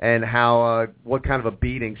how what kind of a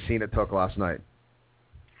beating Cena took last night?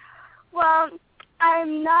 Well,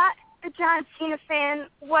 I'm not a John Cena fan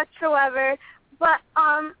whatsoever, but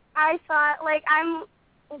I thought, I'm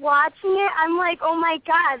watching it, I'm like, oh my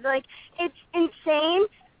God, it's insane.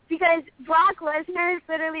 Because Brock Lesnar is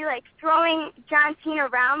literally, throwing John Cena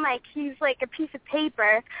around like he's, a piece of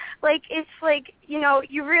paper. It's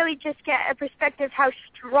you really just get a perspective how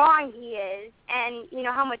strong he is and,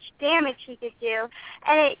 how much damage he could do.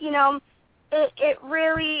 And, it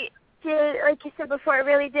really did, like you said before, it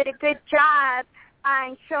really did a good job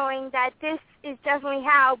on showing that this is definitely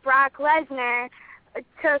how Brock Lesnar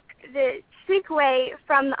took the sequel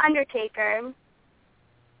from The Undertaker.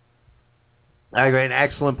 I agree. An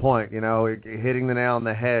excellent point. Hitting the nail on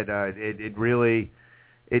the head. It really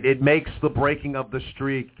makes the breaking of the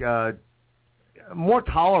streak more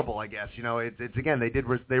tolerable, I guess. It's again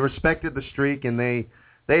they respected the streak, and they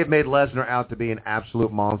have made Lesnar out to be an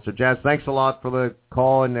absolute monster. Jazz, thanks a lot for the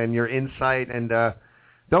call and your insight. And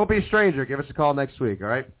don't be a stranger. Give us a call next week. All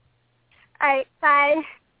right. All right. Bye.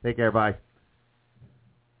 Take care. Bye.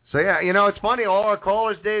 So yeah, it's funny. All our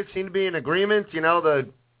callers, Dave, seem to be in agreement. The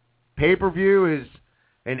pay-per-view is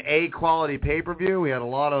an A-quality pay-per-view. We had a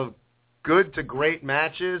lot of good to great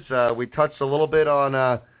matches. We touched a little bit on,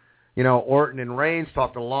 Orton and Reigns,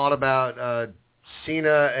 talked a lot about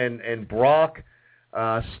Cena and Brock.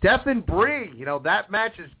 Steph and Brie, that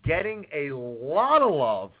match is getting a lot of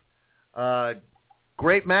love.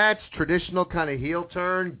 Great match, traditional kind of heel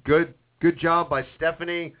turn. Good job by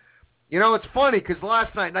Stephanie. It's funny because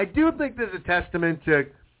last night, and I do think this is a testament to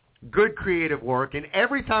good creative work, and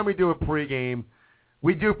every time we do a pregame,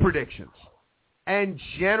 we do predictions. And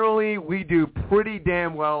generally, we do pretty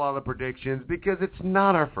damn well on the predictions because it's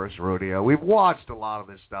not our first rodeo. We've watched a lot of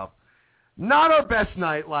this stuff. Not our best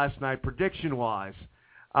night last night, prediction-wise,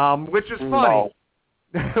 which is funny.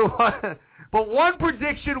 No. But one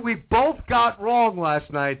prediction we both got wrong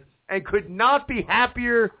last night and could not be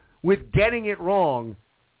happier with getting it wrong.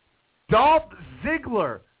 Dolph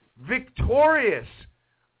Ziggler, victorious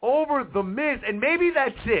over The Miz, and maybe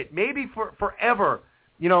that's it. Maybe forever,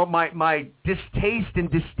 my distaste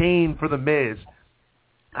and disdain for The Miz,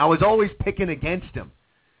 I was always picking against him.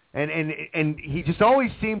 And he just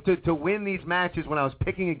always seemed to win these matches when I was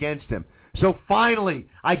picking against him. So finally,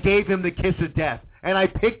 I gave him the kiss of death, and I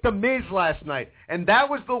picked The Miz last night, and that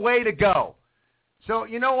was the way to go. So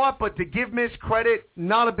you know what? But to give Miz credit,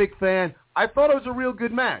 not a big fan. I thought it was a real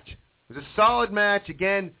good match. It was a solid match.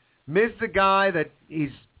 Again, Miz the guy that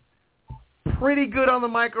he's pretty good on the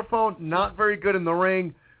microphone, not very good in the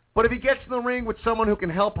ring. But if he gets in the ring with someone who can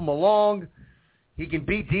help him along, he can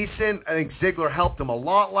be decent. I think Ziggler helped him a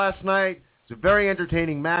lot last night. It's a very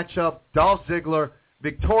entertaining matchup. Dolph Ziggler,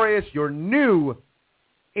 victorious, your new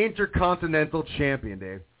Intercontinental Champion,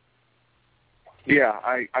 Dave. Yeah,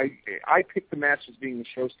 I picked the match as being the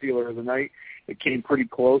show stealer of the night. It came pretty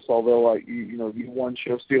close, although you won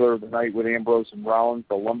show stealer of the night with Ambrose and Rollins,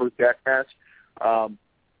 the lumberjack match. To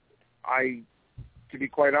be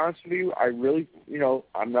quite honest with you, I really,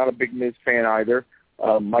 I'm not a big Miz fan either.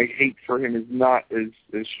 My hate for him is not as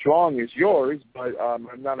strong as yours, but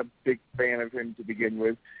I'm not a big fan of him to begin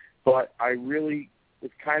with. But I really was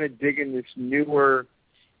kind of digging this newer,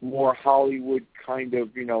 more Hollywood kind of,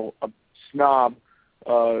 a snob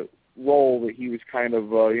role that he was kind of,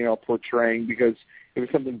 portraying, because it was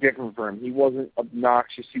something different for him. He wasn't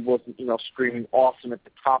obnoxious. He wasn't, screaming awesome at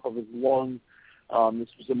the top of his lungs. This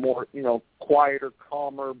was a more, quieter,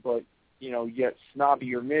 calmer, but, yet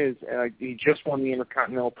snobbier Miz. And he just won the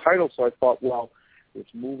Intercontinental title, so I thought, well, this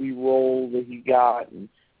movie role that he got, and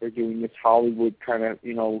they're doing this Hollywood kind of,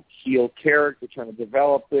 heel character, trying to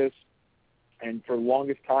develop this. And for the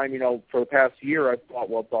longest time, for the past year, I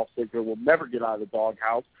thought, well, Dolph Ziggler will never get out of the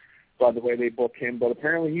doghouse by the way they book him. But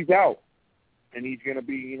apparently he's out. And he's going to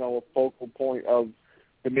be, a focal point of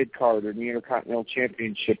the mid-card or the Intercontinental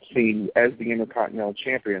Championship scene as the Intercontinental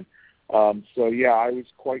Champion. So, yeah, I was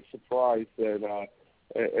quite surprised that,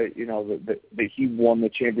 that he won the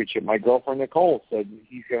championship. My girlfriend, Nicole, said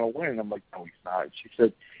he's going to win. I'm like, no, he's not. She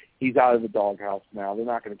said he's out of the doghouse now. They're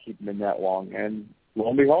not going to keep him in that long. And lo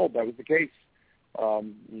and behold, that was the case.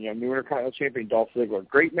 New Intercontinental Champion Dolph Ziggler.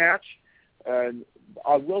 Great match. And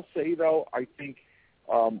I will say, though, I think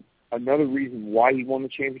another reason why he won the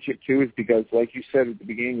championship, too, is because, like you said at the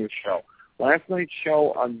beginning of the show, last night's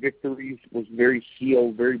show on victories was very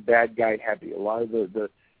heel, very bad guy heavy. A lot of the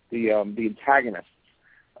antagonists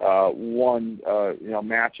won,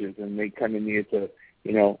 matches, and they kind of needed to,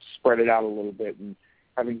 spread it out a little bit, and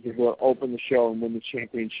having Ziggler open the show and win the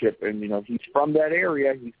championship. And, he's from that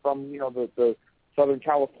area. He's from, the Southern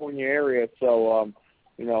California area. So,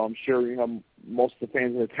 I'm sure, most of the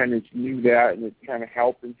fans in attendance knew that, and it kind of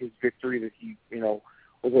helped in his victory that he,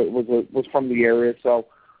 was from the area. So,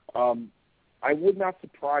 I would not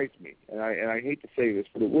surprise me, and I hate to say this,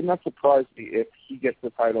 but it would not surprise me if he gets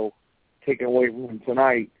the title taken away from him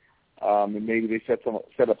tonight, and maybe they set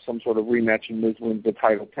up some sort of rematch and Miz wins the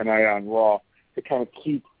title tonight on Raw to kind of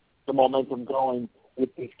keep the momentum going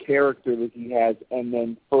with this character that he has, and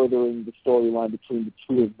then furthering the storyline between the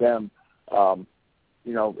two of them,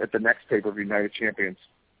 at the next pay-per-view Night of Champions.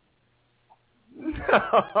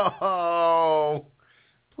 No,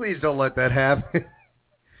 please don't let that happen.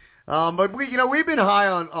 But we've been high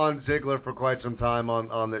on Ziggler for quite some time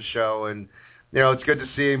on this show, and it's good to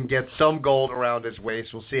see him get some gold around his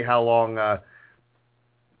waist. We'll see how long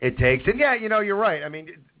it takes. And yeah, you're right. I mean,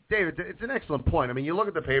 David, it's an excellent point. I mean, you look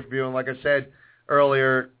at the pay-per-view, and like I said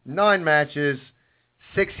earlier, 9 matches,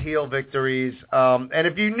 6 heel victories. And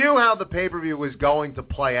if you knew how the pay-per-view was going to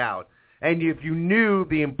play out, and if you knew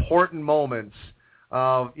the important moments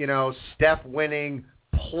of, Steph winning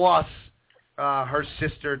plus her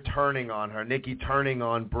sister turning on her, Nikki turning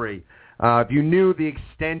on Brie, if you knew the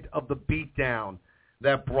extent of the beatdown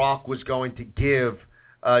that Brock was going to give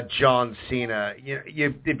John Cena,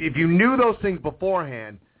 if you knew those things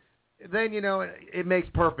beforehand, then, it makes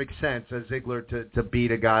perfect sense as Ziggler to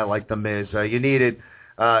beat a guy like The Miz. You needed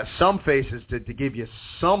some faces to give you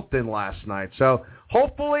something last night. So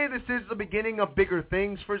hopefully this is the beginning of bigger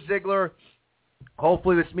things for Ziggler.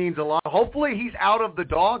 Hopefully this means a lot. Hopefully he's out of the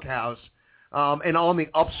doghouse and on the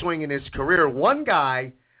upswing in his career. One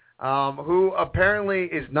guy who apparently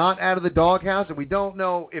is not out of the doghouse, and we don't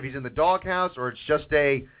know if he's in the doghouse or it's just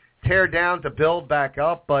a tear down to build back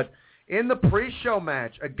up, but in the pre-show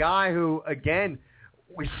match, a guy who, again,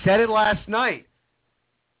 we said it last night,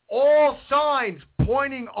 all signs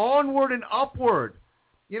pointing onward and upward.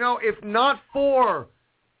 If not for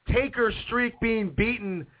Taker's streak being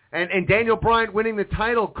beaten and Daniel Bryan winning the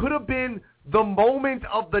title, could have been the moment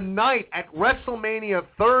of the night at WrestleMania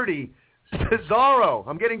 30. Cesaro,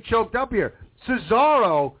 I'm getting choked up here.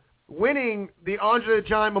 Cesaro winning the Andre the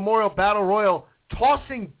Giant Memorial Battle Royal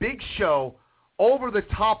tossing Big Show over the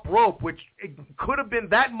top rope, which it could have been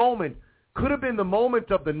that moment, could have been the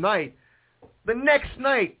moment of the night. The next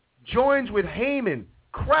night, joins with Heyman.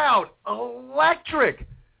 Crowd electric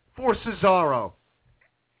for Cesaro.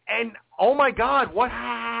 And, oh my God, what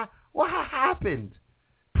happened?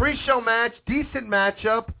 Pre-show match, decent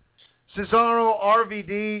matchup. Cesaro,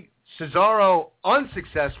 RVD, Cesaro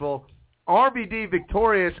unsuccessful. RVD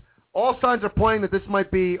victorious. All signs are pointing that this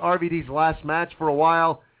might be RVD's last match for a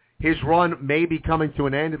while. His run may be coming to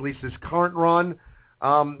an end, at least his current run.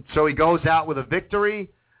 So he goes out with a victory.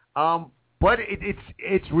 But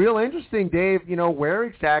it's real interesting, Dave, where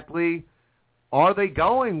exactly are they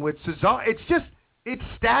going with Cesaro? It's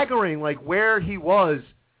staggering, like, where he was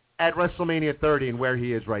at WrestleMania 30 and where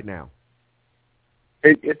he is right now.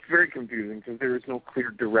 It's very confusing because there is no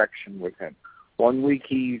clear direction with him. 1 week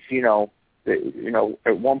he's, at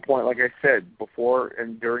one point, like I said, before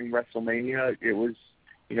and during WrestleMania, it was,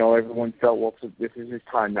 everyone felt, well, this is his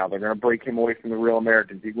time now. They're going to break him away from the Real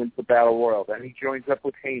Americans. He wins the Battle Royal. Then he joins up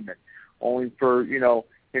with Heyman, only for,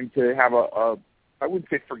 him to have a I wouldn't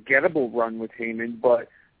say forgettable run with Heyman, but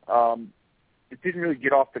it didn't really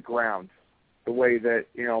get off the ground the way that,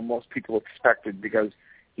 most people expected, because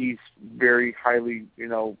he's very highly,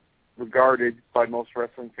 regarded by most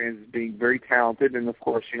wrestling fans as being very talented. And, of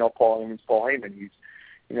course, Paul Heyman. He's,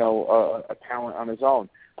 a talent on his own.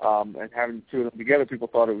 And having the two of them together, people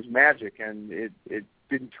thought it was magic, and it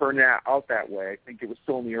didn't turn out that way. I think it was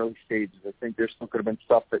still in the early stages. I think there still could have been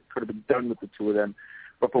stuff that could have been done with the two of them.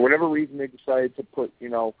 But for whatever reason, they decided to put,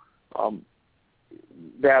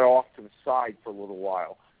 that off to the side for a little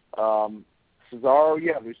while. Cesaro,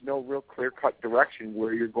 there's no real clear-cut direction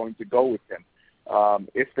where you're going to go with him. I'm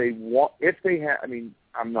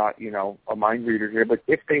not, a mind reader here, but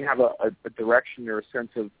if they have a direction or a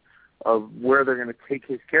sense of where they're going to take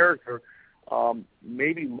his character,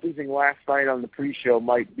 maybe losing last night on the pre-show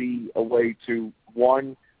might be a way to,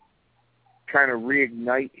 one, kind of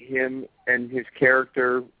reignite him and his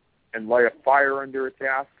character and light a fire under its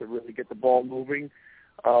ass to really get the ball moving,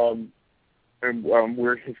 and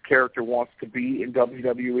where his character wants to be in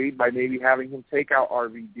WWE, by maybe having him take out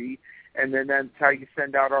RVD, and then that's how you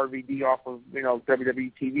send out RVD off of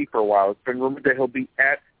WWE TV for a while. It's been rumored that he'll be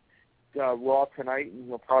at Raw tonight, and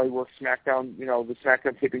he'll probably work SmackDown, the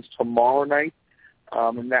SmackDown tapings tomorrow night,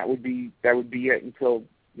 and that would be it until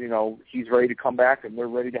he's ready to come back and they're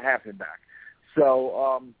ready to have him back.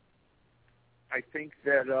 So I think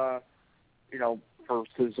that for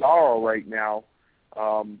Cesaro right now,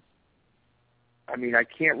 I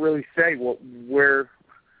can't really say where.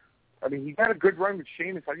 He got a good run with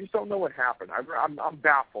Sheamus. I just don't know what happened. I'm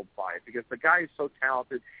baffled by it, because the guy is so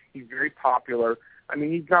talented. He's very popular.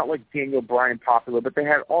 He's not like Daniel Bryan popular, but they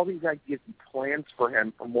had all these ideas and plans for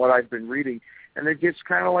him from what I've been reading, and they just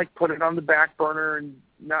kind of like put it on the back burner and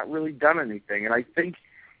not really done anything. And I think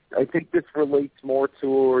this relates more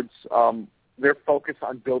towards their focus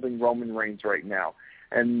on building Roman Reigns right now,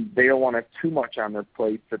 and they don't want to have too much on their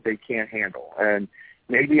plate that they can't handle. And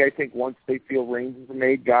maybe I think once they feel Reigns is a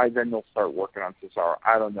made guy, then they'll start working on Cesaro.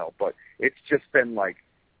 I don't know, but it's just been like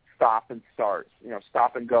stop and start,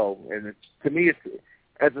 stop and go. And to me,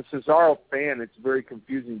 as a Cesaro fan, it's very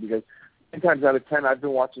confusing, because 10 times out of 10, I've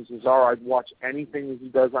been watching Cesaro. I'd watch anything that he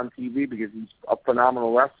does on TV because he's a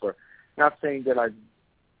phenomenal wrestler. Not saying that I've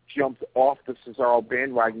jumped off the Cesaro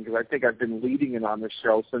bandwagon, because I think I've been leading it on the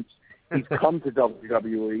show since he's come to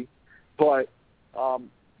WWE. But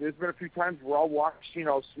there's been a few times where I'll watch,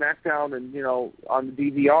 SmackDown and, on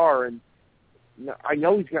the DVR, and I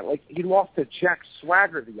know he's got, he lost to Jack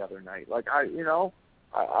Swagger the other night.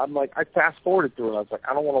 I fast-forwarded through it. I was like,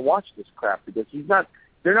 I don't want to watch this crap, because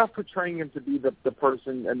they're not portraying him to be the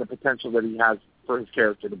person and the potential that he has for his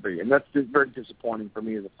character to be. And that's just very disappointing for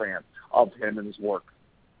me as a fan of him and his work.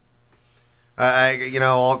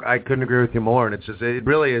 I couldn't agree with you more, and it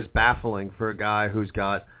really is baffling for a guy who's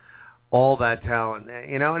got all that talent,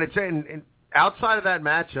 and it's and outside of that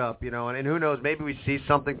matchup, and who knows, maybe we see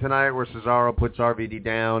something tonight where Cesaro puts RVD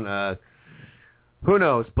down, who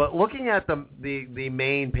knows, but looking at the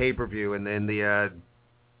main pay-per-view and then the,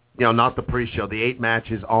 not the pre-show, the 8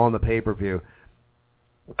 matches on the pay-per-view,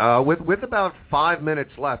 with about 5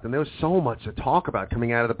 minutes left, and there was so much to talk about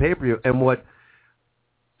coming out of the pay-per-view, and what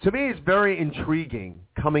to me is very intriguing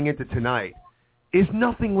coming into tonight is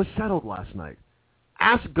nothing was settled last night.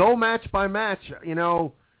 Go match by match,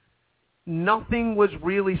 nothing was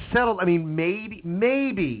really settled.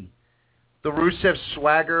 Maybe the Rusev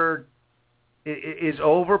Swagger is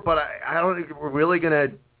over, but I don't think we're really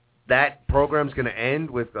that program's going to end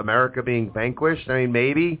with America being vanquished.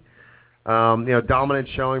 Maybe. Dominant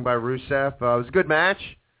showing by Rusev. It was a good match.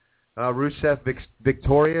 Rusev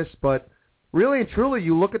victorious, but really and truly,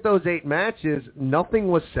 you look at those 8 matches, nothing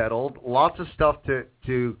was settled. Lots of stuff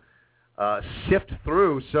to sift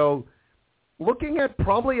through. So looking at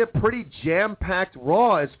probably a pretty jam-packed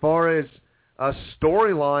Raw as far as a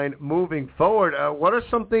storyline moving forward. What are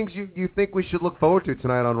some things you think we should look forward to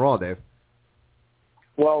tonight on Raw, Dave?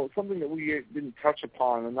 Well, something that we didn't touch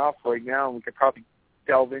upon enough right now, and we could probably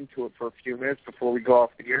delve into it for a few minutes before we go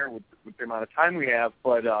off the air with the amount of time we have,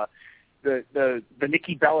 but the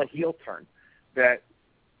Nikki Bella heel turn that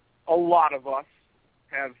a lot of us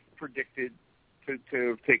have predicted to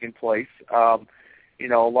have taken place. A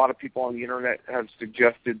lot of people on the internet have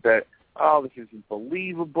suggested that, this isn't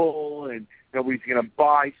believable, and nobody's going to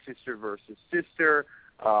buy sister versus sister.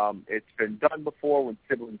 It's been done before when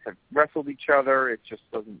siblings have wrestled each other. It just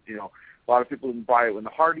doesn't, a lot of people didn't buy it when the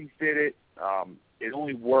Hardys did it. It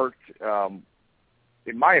only worked,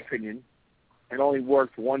 in my opinion, it only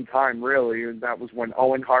worked one time, really, and that was when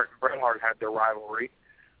Owen Hart and Bret Hart had their rivalry,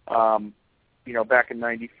 back in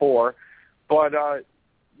 '94. But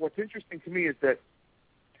what's interesting to me is that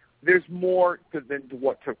there's more than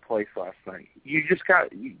what took place last night. You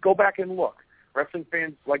go back and look. Wrestling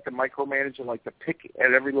fans like to micromanage and like to pick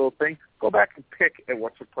at every little thing. Go back and pick at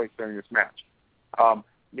what took place during this match.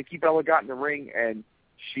 Nikki Bella got in the ring and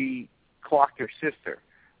she clocked her sister,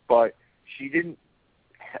 but she didn't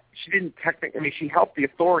technically. I mean, she helped the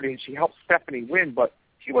Authority and she helped Stephanie win, but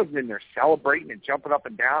she wasn't in there celebrating and jumping up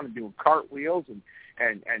and down and doing cartwheels and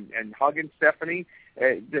hugging Stephanie.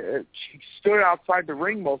 She stood outside the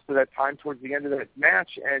ring most of that time towards the end of that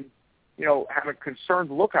match and, had a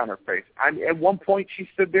concerned look on her face. At one point, she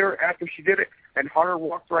stood there after she did it, and Hunter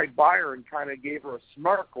walked right by her and kind of gave her a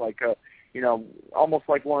smirk, like almost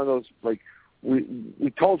like one of those, like,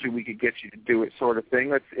 we told you we could get you to do it sort of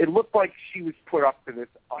thing. It looked like she was put up to this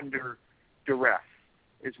under duress,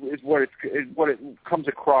 is what it comes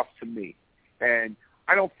across to me. And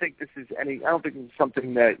I don't think this is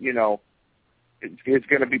something that, is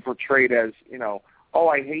going to be portrayed as, oh,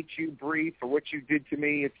 I hate you, Brie, for what you did to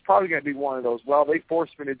me. It's probably going to be one of those, well, they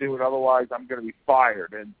forced me to do it, otherwise I'm going to be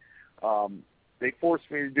fired. And they forced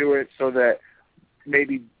me to do it so that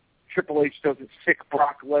maybe Triple H doesn't sick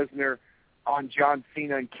Brock Lesnar on John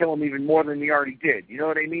Cena and kill him even more than he already did. You know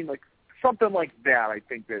what I mean? Like, something like that, I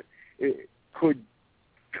think that it could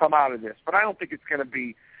come out of this. But I don't think it's going to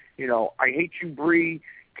be, I hate you, Brie,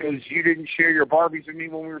 because you didn't share your Barbies with me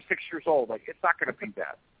when we were 6 years old. Like, it's not going to be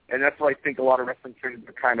that. And that's what I think a lot of wrestling fans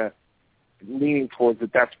are kind of leaning towards,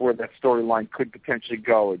 that that's where that storyline could potentially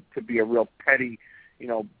go, to be a real petty,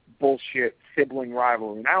 bullshit sibling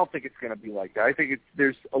rivalry. And I don't think it's going to be like that. I think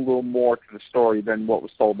there's a little more to the story than what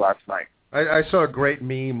was told last night. I saw a great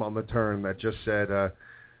meme on the turn that just said,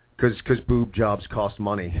 because boob jobs cost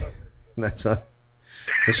money. That's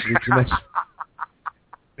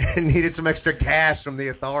needed some extra cash from the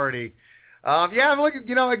Authority. Look,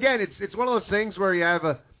 again, it's one of those things where you have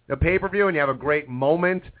a pay-per-view and you have a great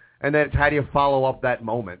moment, and then it's how do you follow up that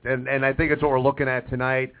moment. And I think that's what we're looking at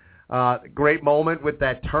tonight. Great moment with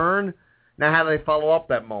that turn. Now how do they follow up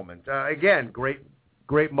that moment? Again,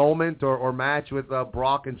 great moment or match with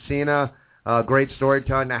Brock and Cena. Great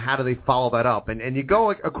storytelling. Now how do they follow that up? And you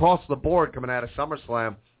go across the board coming out of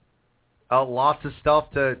SummerSlam, lots of stuff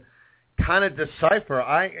to kind of decipher.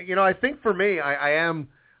 I think for me, I'm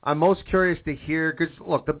most curious to hear, because,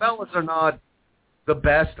 look, the Bellas are not the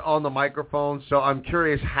best on the microphone, so I'm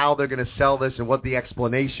curious how they're going to sell this and what the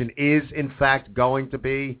explanation is, in fact, going to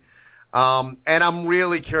be. And I'm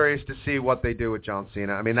really curious to see what they do with John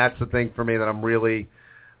Cena. I mean, that's the thing for me that I'm really,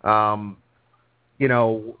 where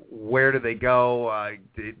do they go?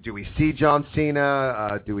 Do we see John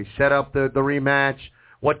Cena? Do we set up the rematch?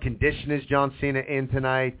 What condition is John Cena in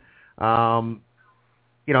tonight?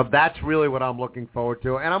 That's really what I'm looking forward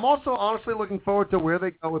to. And I'm also honestly looking forward to where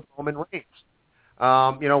they go with Roman Reigns.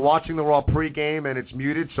 Watching the Raw pregame, and it's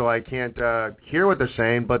muted, so I can't hear what they're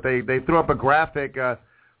saying, but they threw up a graphic,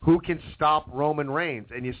 who can stop Roman Reigns?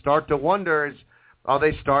 And you start to wonder, are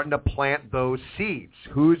they starting to plant those seeds?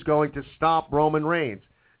 Who's going to stop Roman Reigns?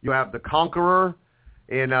 You have the Conqueror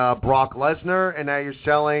in Brock Lesnar, and now you're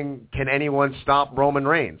selling, can anyone stop Roman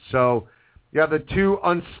Reigns? So you have the two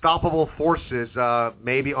unstoppable forces,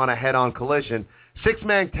 maybe on a head-on collision.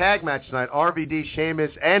 6-man tag match tonight, RVD,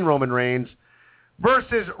 Sheamus, and Roman Reigns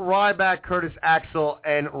versus Ryback, Curtis Axel,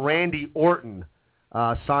 and Randy Orton,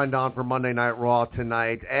 signed on for Monday Night Raw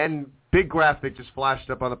tonight. And big graphic just flashed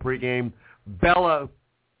up on the pregame, Bella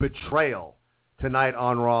betrayal tonight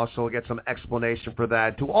on Raw, so we'll get some explanation for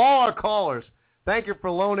that. To all our callers, thank you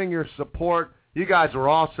for loaning your support. You guys are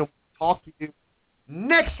awesome. talk to you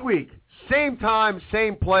next week. Same time,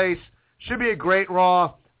 same place. Should be a great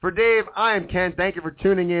Raw. For Dave, I am Ken. Thank you for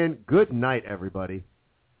tuning in. Good night, everybody.